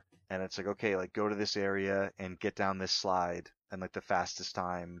 64, and it's like, okay, like go to this area and get down this slide, and like the fastest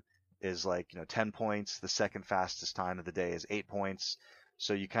time is like 10 points. The second fastest time of the day is 8 points.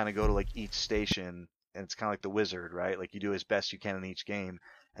 So you kind of go to like each station, and it's kind of like the wizard, right? Like you do as best you can in each game,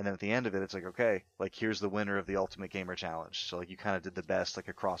 and then at the end of it, it's like, okay, like here's the winner of the Ultimate Gamer Challenge. So like you kind of did the best like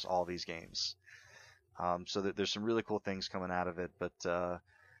across all these games. So there's some really cool things coming out of it, but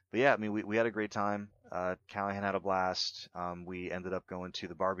yeah, I mean, we had a great time. Callahan had a blast. We ended up going to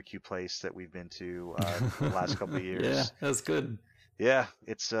the barbecue place that we've been to the last couple of years. Yeah, that's good. Yeah,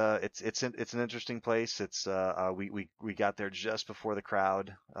 it's an interesting place. It's we got there just before the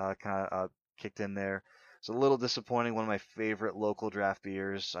crowd kind of kicked in there. It's a little disappointing. One of my favorite local draft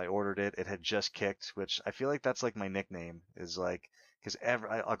beers. I ordered it. It had just kicked, which I feel like that's like my nickname is like because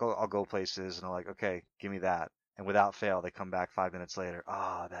I'll go places and I'm like, okay, give me that. And without fail, they come back 5 minutes later.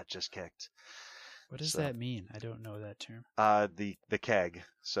 Ah, that just kicked. What does that mean? I don't know that term. The keg.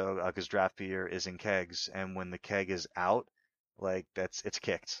 So, because draft beer is in kegs, and when the keg is out, like it's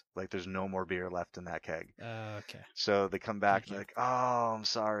kicked. Like there's no more beer left in that keg. Okay. So they come back and they're like, oh, I'm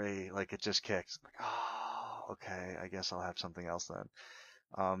sorry. Like it just kicked. I'm like, oh, okay. I guess I'll have something else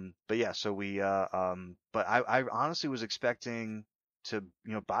then. But yeah, so we, but I honestly was expecting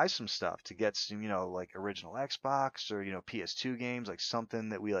buy some stuff, to get some, like original Xbox or, PS2 games, like something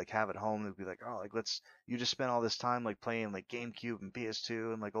that we like have at home that we like, oh, like you just spent all this time like playing like GameCube and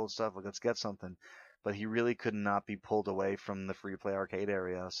PS2 and like old stuff, like let's get something. But he really could not be pulled away from the free play arcade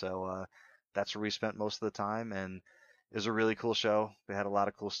area. So that's where we spent most of the time, and it was a really cool show. They had a lot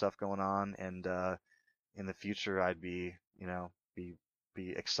of cool stuff going on, and in the future I'd be,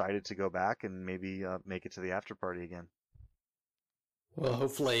 be excited to go back and maybe make it to the after party again. Well,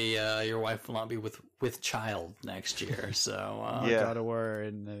 hopefully your wife will not be with child next year. So yeah, God of War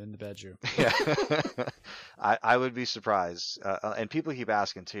in the bedroom. Yeah, I would be surprised. And people keep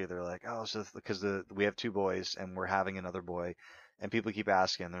asking too. They're like, oh, so because we have 2 boys and we're having another boy, and people keep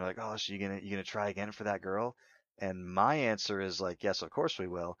asking. They're like, oh, so you gonna try again for that girl? And my answer is like, yes, of course we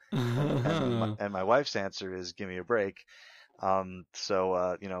will. And my wife's answer is, give me a break.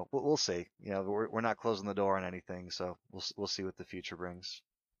 So we'll see. We're not closing the door on anything, so we'll see what the future brings.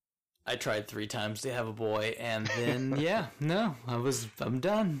 I tried 3 times to have a boy, and then I'm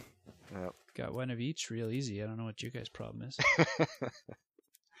done. Yep. Got one of each, real easy. I don't know what you guys' problem is.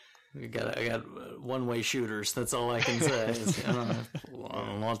 I got one-way shooters. That's all I can say. I don't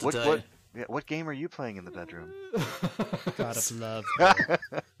know what to tell you. What game are you playing in the bedroom? God of Love.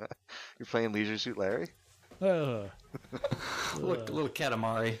 You're playing Leisure Suit Larry? Oh. little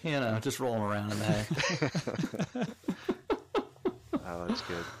Katamari, just rolling around in the hay. Oh, that's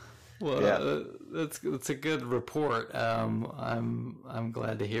good. Well, yeah. That's a good report. I'm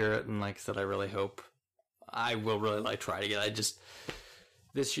glad to hear it, and like I said, I really hope I will really try to get.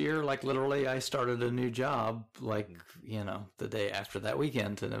 This year, literally, I started a new job, the day after that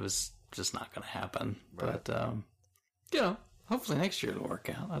weekend, and it was just not going to happen. Right. But hopefully next year it'll work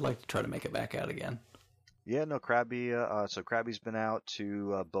out. I'd like to try to make it back out again. Yeah, no, Krabby. So Krabby's been out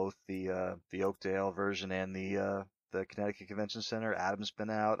to both the Oakdale version and the Connecticut Convention Center. Adam's been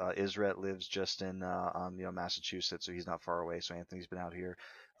out. Isret lives just in Massachusetts, so he's not far away. So Anthony's been out here.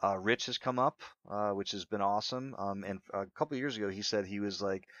 Rich has come up, which has been awesome. And a couple of years ago, he said he was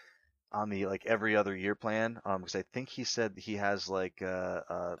on the every other year plan, because I think he said he has like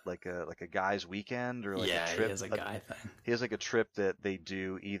a guy's weekend or a trip. He has a guy thing. He has a trip that they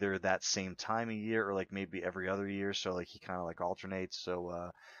do either that same time of year or maybe every other year. So he kind of alternates.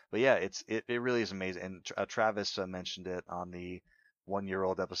 So, but yeah, it really is amazing. And Travis mentioned it on the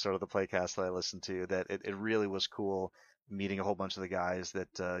 1-year-old episode of the Playcast that I listened to, that it really was cool meeting a whole bunch of the guys that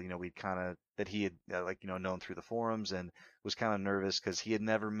that he had known through the forums, and was kind of nervous because he had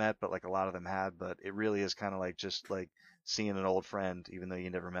never met, but a lot of them had. But it really is kind of just seeing an old friend, even though you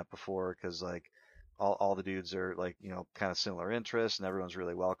never met before, because all the dudes are kind of similar interests, and everyone's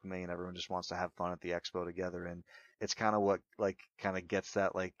really welcoming, and everyone just wants to have fun at the expo together. And it's kind of what kind of gets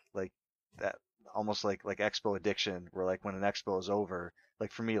that that almost like expo addiction, where when an expo is over,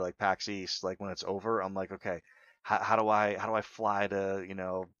 for me, PAX East, when it's over, I'm okay, how do I fly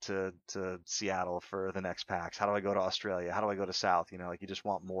to to Seattle for the next PAX? How do I go to Australia? How do I go to South? You just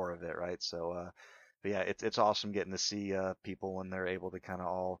want more of it, right? So but yeah, it's awesome getting to see people when they're able to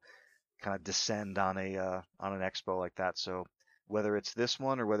all descend on an expo like that. So whether it's this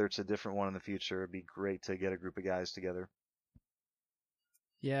one or whether it's a different one in the future, it'd be great to get a group of guys together.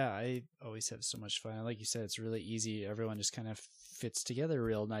 Yeah, I always have so much fun. Like you said, it's really easy. Everyone just kind of fits together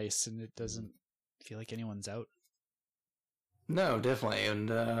real nice, and it doesn't feel like anyone's out. No, definitely.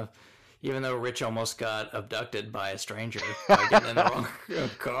 And even though Rich almost got abducted by a stranger by getting in the wrong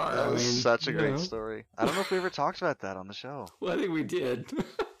car. That was such a great story. I don't know if we ever talked about that on the show. Well, I think we did.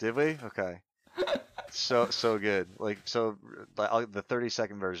 Did we? Okay. So good. The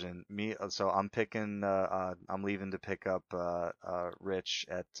 30-second version. I'm picking. I'm leaving to pick up Rich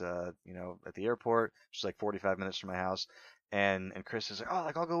at at the airport, which is 45 minutes from my house. And Chris is like,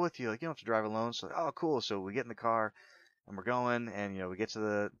 oh, I'll go with you. You don't have to drive alone. So oh, cool. So we get in the car. And we're going, and we get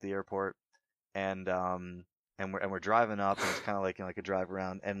to the airport, and we're driving up, and it's kind of like a drive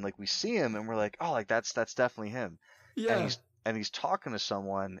around, and we see him, and we're like, oh, that's definitely him. Yeah. And he's talking to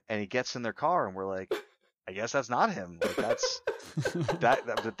someone, and he gets in their car, and we're like, I guess that's not him. That's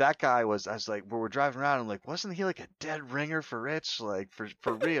that guy was. I was we're driving around, and wasn't he a dead ringer for Rich,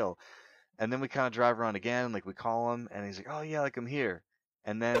 for real? And then we kind of drive around again, and we call him, and he's like, oh yeah, I'm here.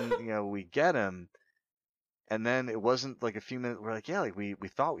 And then we get him. And then it wasn't a few minutes. We're yeah, we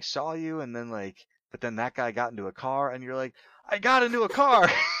thought we saw you, and then but then that guy got into a car, and you're like, I got into a car.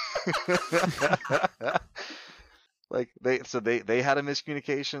 They had a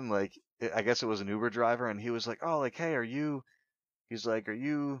miscommunication. I guess it was an Uber driver, and he was like, oh, hey, are you? He's like, are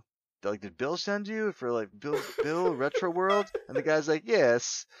you? Did Bill send you for Bill Retro World? And the guy's like,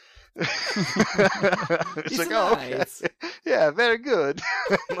 yes. He's like, oh, okay. Yeah, very good.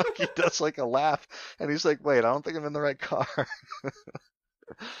 Like he does like a laugh, and he's like, wait, I don't think I'm in the right car.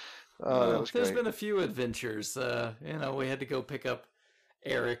 Oh, that was There's great. been a few adventures. We had to go pick up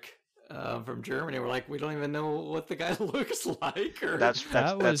Eric from Germany. We're like, we don't even know what the guy looks like. Or...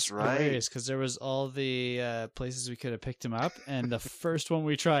 That was right. hilarious because there was all the places we could have picked him up, and the first one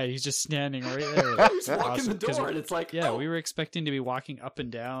we tried, he's just standing right there. He's walking the door, and it's like, we were expecting to be walking up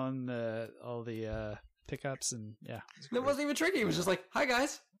and down all the pickups, and it wasn't even tricky. He was just like, "Hi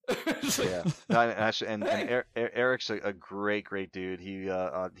guys." Yeah, and Eric's a great dude.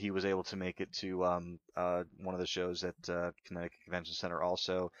 He was able to make it to one of the shows at Connecticut Convention Center.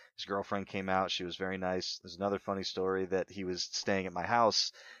 Also, his girlfriend came out. She was very nice. There's another funny story that he was staying at my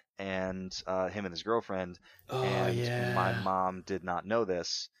house, and him and his girlfriend. My mom did not know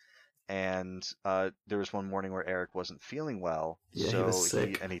this. And there was one morning where Eric wasn't feeling well, so he was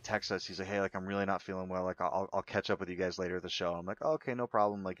sick. He texted us. He's like, "Hey, like I'm really not feeling well. Like I'll catch up with you guys later at the show." I'm like, oh, "Okay, no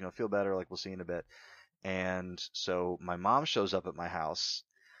problem. Like feel better. Like we'll see you in a bit." And so my mom shows up at my house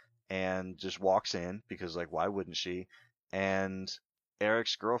and just walks in because like why wouldn't she? And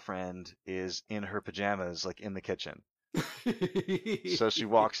Eric's girlfriend is in her pajamas, like in the kitchen. So she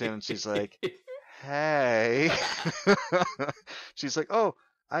walks in and she's like, "Hey," she's like, "Oh,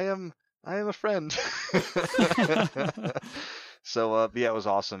 I am a friend." So it was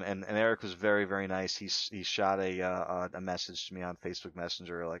awesome, and Eric was very, very nice. He shot a message to me on Facebook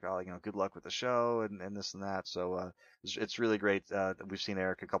Messenger like, "Oh, good luck with the show and this and that." So it's really great. We've seen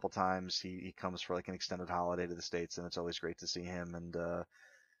Eric a couple times. He comes for like an extended holiday to the States, and it's always great to see him. And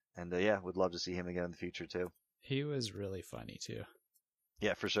would love to see him again in the future too. He was really funny too.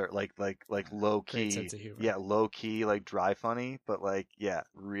 Yeah, for sure. Like low key. Great sense of humor. Yeah, low key, like dry funny, but like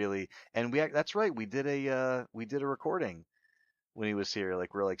really. And that's right. We did a recording when he was here.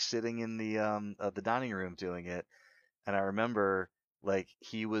 Like we're like sitting in the dining room doing it, and I remember like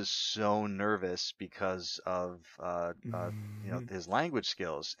he was so nervous because of his language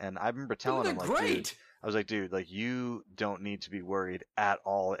skills, and I remember telling him like, great. Dude, I was like, dude, like you don't need to be worried at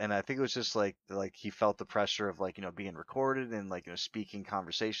all. And I think it was just like he felt the pressure of like, being recorded and like, speaking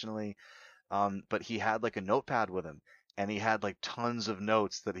conversationally. But he had like a notepad with him, and he had like tons of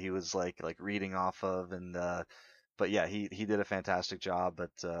notes that he was like reading off of. And, but yeah, he did a fantastic job,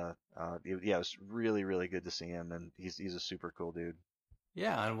 but, it was really, really good to see him. And he's a super cool dude.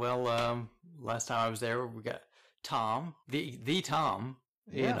 Yeah. And well, last time I was there, we got Tom, the Tom.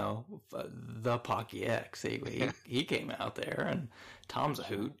 The Pocky X. He came out there, and Tom's a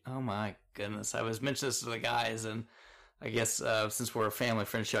hoot. Oh my goodness! I was mentioning this to the guys, and I guess since we're a family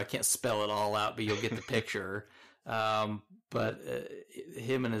friend show, I can't spell it all out, but you'll get the picture. But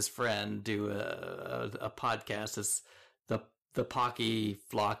him and his friend do a podcast. It's the Pocky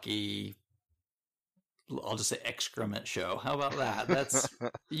Flocky. I'll just say excrement show. How about that? That's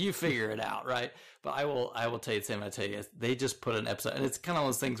you figure it out, right? But I will tell you the same. I tell you, they just put an episode, and it's kind of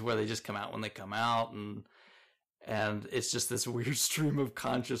those things where they just come out when they come out, and it's just this weird stream of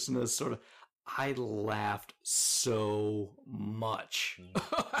consciousness. Sort of, I laughed so much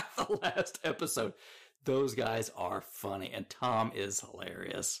at the last episode. Those guys are funny, and Tom is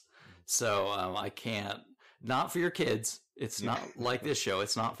hilarious. So I can't. Not for your kids. It's not like this show.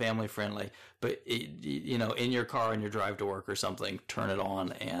 It's not family friendly. But in your car on your drive to work or something, turn it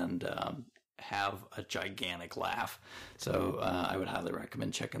on and have a gigantic laugh. So I would highly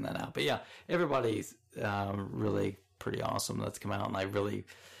recommend checking that out. But yeah, everybody's really pretty awesome that's come out, and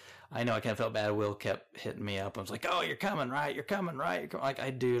I know I kind of felt bad. Will kept hitting me up. I was like, "Oh, you're coming, right? You're coming, right?" Like, I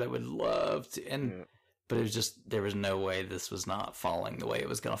would love to, but it was just there was no way this was not falling the way it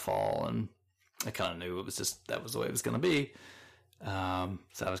was going to fall, and I kind of knew it was just that was the way it was going to be.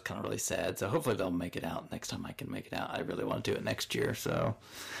 So I was kind of really sad. So hopefully they'll make it out next time I can make it out. I really want to do it next year. So,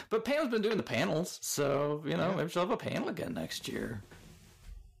 but Pam's been doing the panels, so maybe she'll have a panel again next year.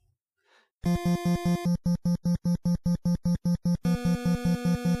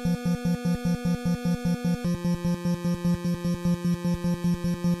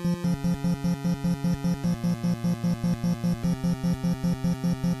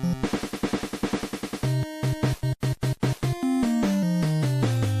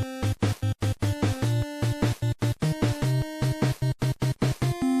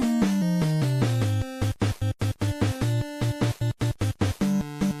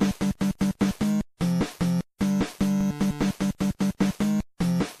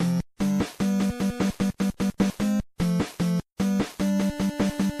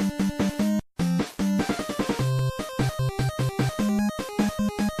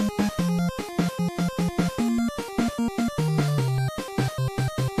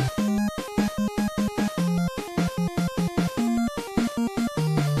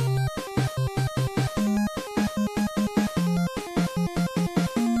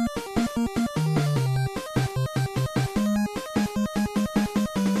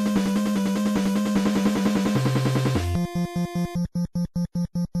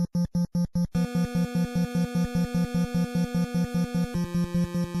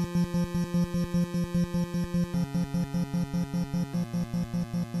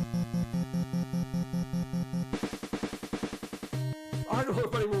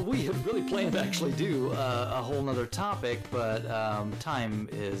 everybody. Well, we had really planned to actually do a whole nother topic, but time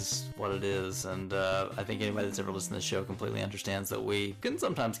is what it is, and I think anybody that's ever listened to the show completely understands that we can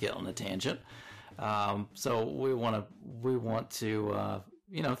sometimes get on a tangent. So we want to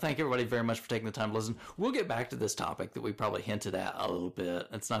thank everybody very much for taking the time to listen. We'll get back to this topic that we probably hinted at a little bit.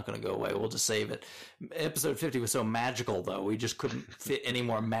 It's not going to go away. We'll just save it. Episode 50 was so magical, though. We just couldn't fit any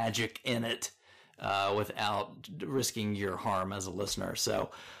more magic in it without risking your harm as a listener.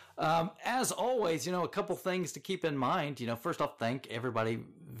 So, as always, a couple things to keep in mind. First off, thank everybody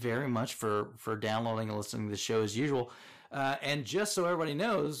very much for downloading and listening to the show as usual. And just so everybody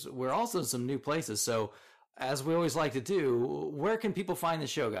knows, we're also in some new places. So, as we always like to do, where can people find the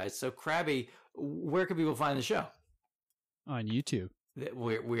show, guys? So, Krabby, where can people find the show? On YouTube.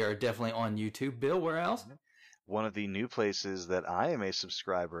 We are definitely on YouTube. Bill, where else? One of the new places that I am a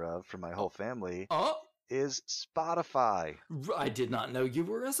subscriber of for my whole family is Spotify. I did not know you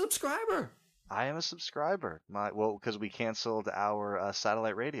were a subscriber. I am a subscriber. Because we canceled our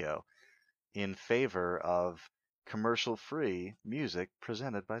satellite radio in favor of commercial-free music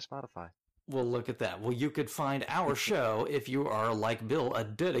presented by Spotify. Well, look at that. Well, you could find our show if you are, like Bill, a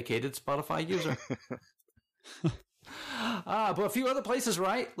dedicated Spotify user. But a few other places,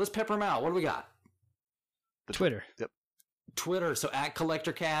 right? Let's pepper them out. What do we got? Twitter. Yep. Twitter. So at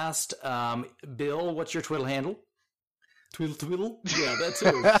CollectorCast. Bill, what's your Twitter handle? Twiddle? Yeah, that's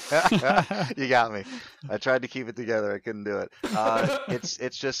it. You got me. I tried to keep it together. I couldn't do it.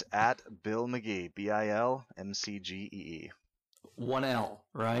 It's just at Bill McGee. BILMCGEE. 1L,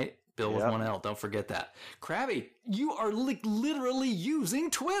 right? Bill with 1L. Don't forget that. Krabby, you are literally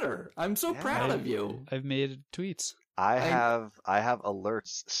using Twitter. I'm so proud of you. I've made tweets. I have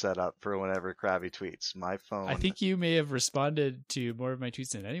alerts set up for whenever Krabby tweets. My phone. I think you may have responded to more of my tweets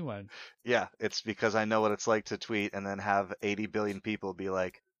than anyone. Yeah, it's because I know what it's like to tweet and then have 80 billion people be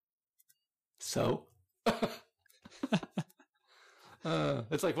like, so?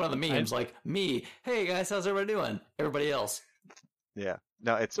 It's like one of the memes, like me. Hey guys, how's everybody doing? Everybody else. Yeah.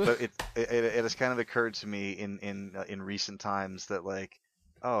 No, it has kind of occurred to me in recent times that like,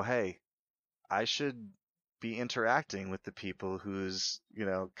 oh hey, I should be interacting with the people whose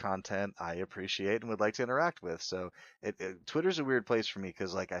content I appreciate and would like to interact with. So Twitter's a weird place for me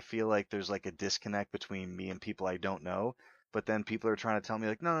because like I feel like there's like a disconnect between me and people I don't know, but then people are trying to tell me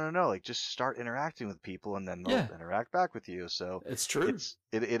like no, like just start interacting with people and then they'll interact back with you. So it's true.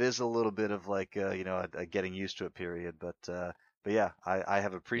 It is a little bit of like a getting used to it period, but yeah, I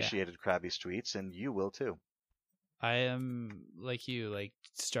have appreciated Krabby's tweets and you will too. I am like you, like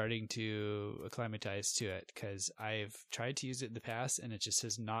starting to acclimatize to it because I've tried to use it in the past and it just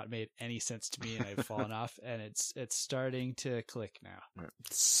has not made any sense to me and I've fallen off and it's starting to click now.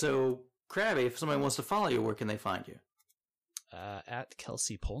 So Krabby, if somebody wants to follow you, where can they find you? At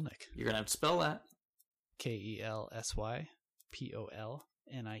Kelsey Polnick. You're going to have to spell that. KELSYPOLNIK.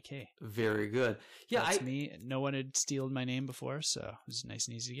 Very good. Yeah, that's me. No one had stealed my name before, so it was nice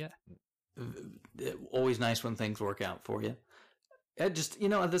and easy to get. Always nice when things work out for you. Just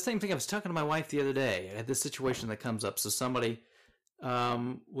the same thing I was talking to my wife the other day. I had this situation that comes up. So somebody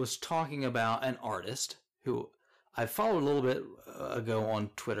was talking about an artist who I followed a little bit ago on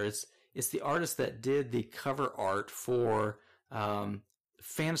Twitter. It's the artist that did the cover art for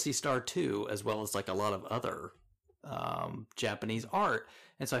Phantasy Star 2, as well as like a lot of other Japanese art.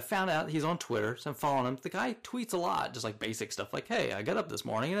 And so I found out he's on Twitter, so I'm following him. The guy tweets a lot, just like basic stuff like, hey, I got up this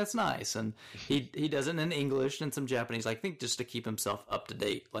morning and it's nice. And he does it in English and some Japanese, I think just to keep himself up to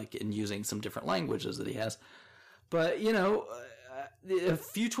date, like in using some different languages that he has. But, a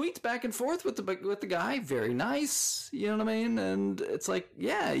few tweets back and forth with the guy, very nice, you know what I mean? And it's like,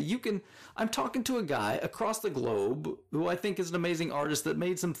 yeah, I'm talking to a guy across the globe who I think is an amazing artist that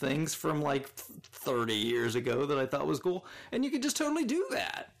made some things from like 30 years ago that I thought was cool. And you could just totally do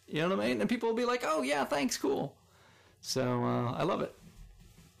that, you know what I mean? And people will be like, oh yeah, thanks, cool. So, I love it.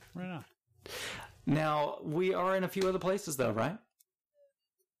 Right on. Now, we are in a few other places though, right?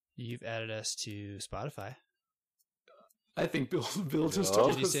 You've added us to Spotify. I think Bill just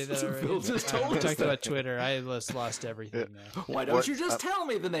told us. Did you say that already? Bill just told us. We talked about Twitter. I lost everything now. Why don't you just tell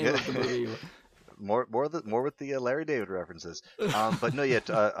me the name of the movie? More with the Larry David references. But no, yet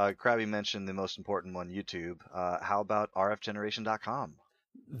Krabby mentioned the most important one, YouTube. How about rfgeneration.com?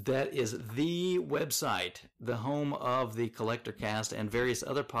 That is the website, the home of the Collector Cast and various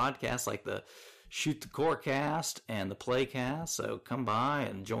other podcasts like the Shoot the Core Cast and the Playcast. So come by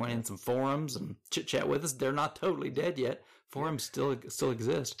and join in some forums and chit chat with us. They're not totally dead yet. Forums still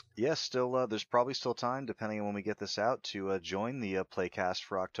exist. Yes, still. There's probably still time, depending on when we get this out, to join the Playcast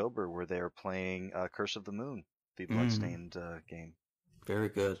for October, where they are playing Curse of the Moon, the Bloodstained game. Very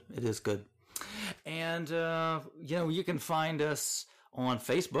good. It is good. And, you can find us on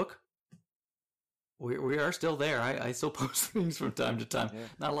Facebook. We are still there. I still post things from time to time. Yeah.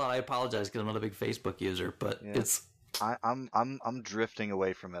 Not a lot. I apologize because I'm not a big Facebook user, but Yeah. it's... I'm drifting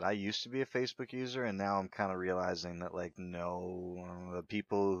away from it. I used to be a Facebook user, and now I'm kind of realizing that, like, no, the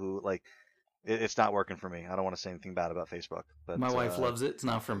people who, like, it's not working for me. I don't want to say anything bad about Facebook, but My wife loves it. It's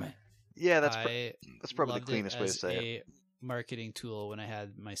not for me. Yeah, I that's probably the loved cleanest way to as say it. a marketing tool when I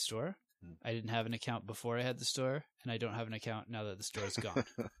had my store. Hmm. I didn't have an account before I had the store, and I don't have an account now that the store is gone.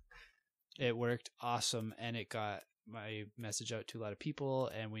 It worked awesome, and it got my message out to a lot of people,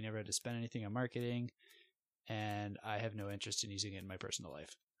 and we never had to spend anything on marketing, and I have no interest in using it in my personal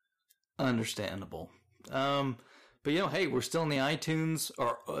life. Understandable. But, hey, we're still in the iTunes,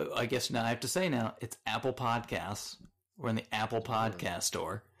 or I guess now I have to say now, it's Apple Podcasts. We're in the Apple Podcast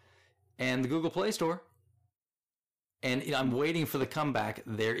Store and the Google Play Store. And I'm waiting for the comeback.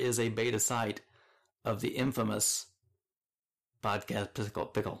 There is a beta site of the infamous podcast Pickle.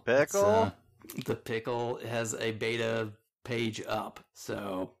 Pickle? The Pickle has a beta page up.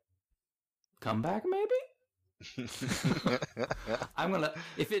 So, come back maybe?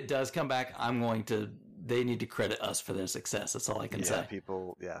 If it does come back, they need to credit us for their success. That's all I can say.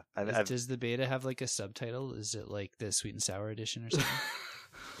 People, yeah. Does the beta have like a subtitle? Is it like the Sweet and Sour edition or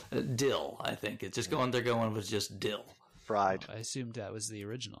something? Dill, I think. It's just going with just dill. Fried. Oh, I assumed that was the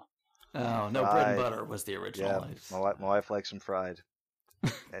original. Oh, no, bread and butter was the original. Yeah, my wife likes them fried.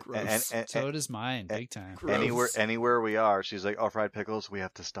 Gross. So does mine, big time. Gross. Anywhere we are, she's like, "Oh, fried pickles, we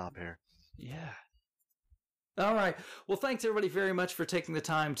have to stop here." Yeah. All right. Well, thanks everybody very much for taking the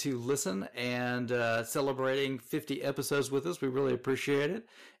time to listen and celebrating 50 episodes with us. We really appreciate it.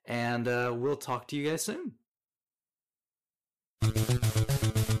 And we'll talk to you guys soon.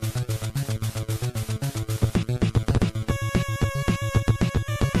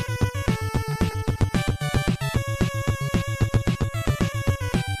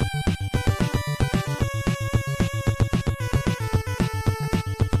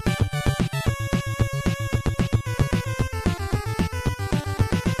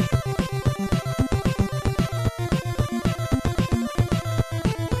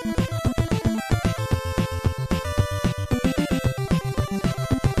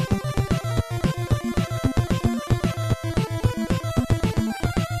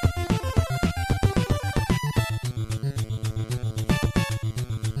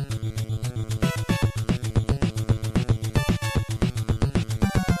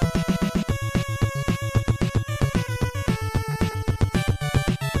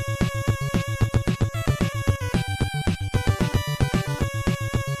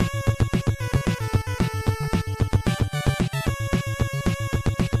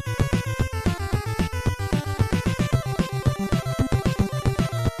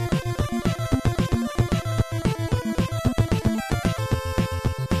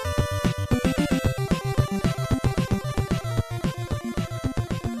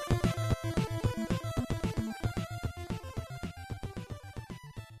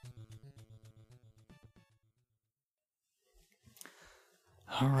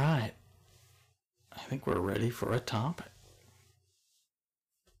 All right. I think we're ready for a topic.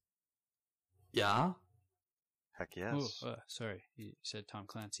 Yeah? Heck yes. Oh, sorry. You said Tom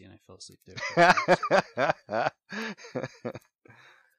Clancy and I fell asleep there.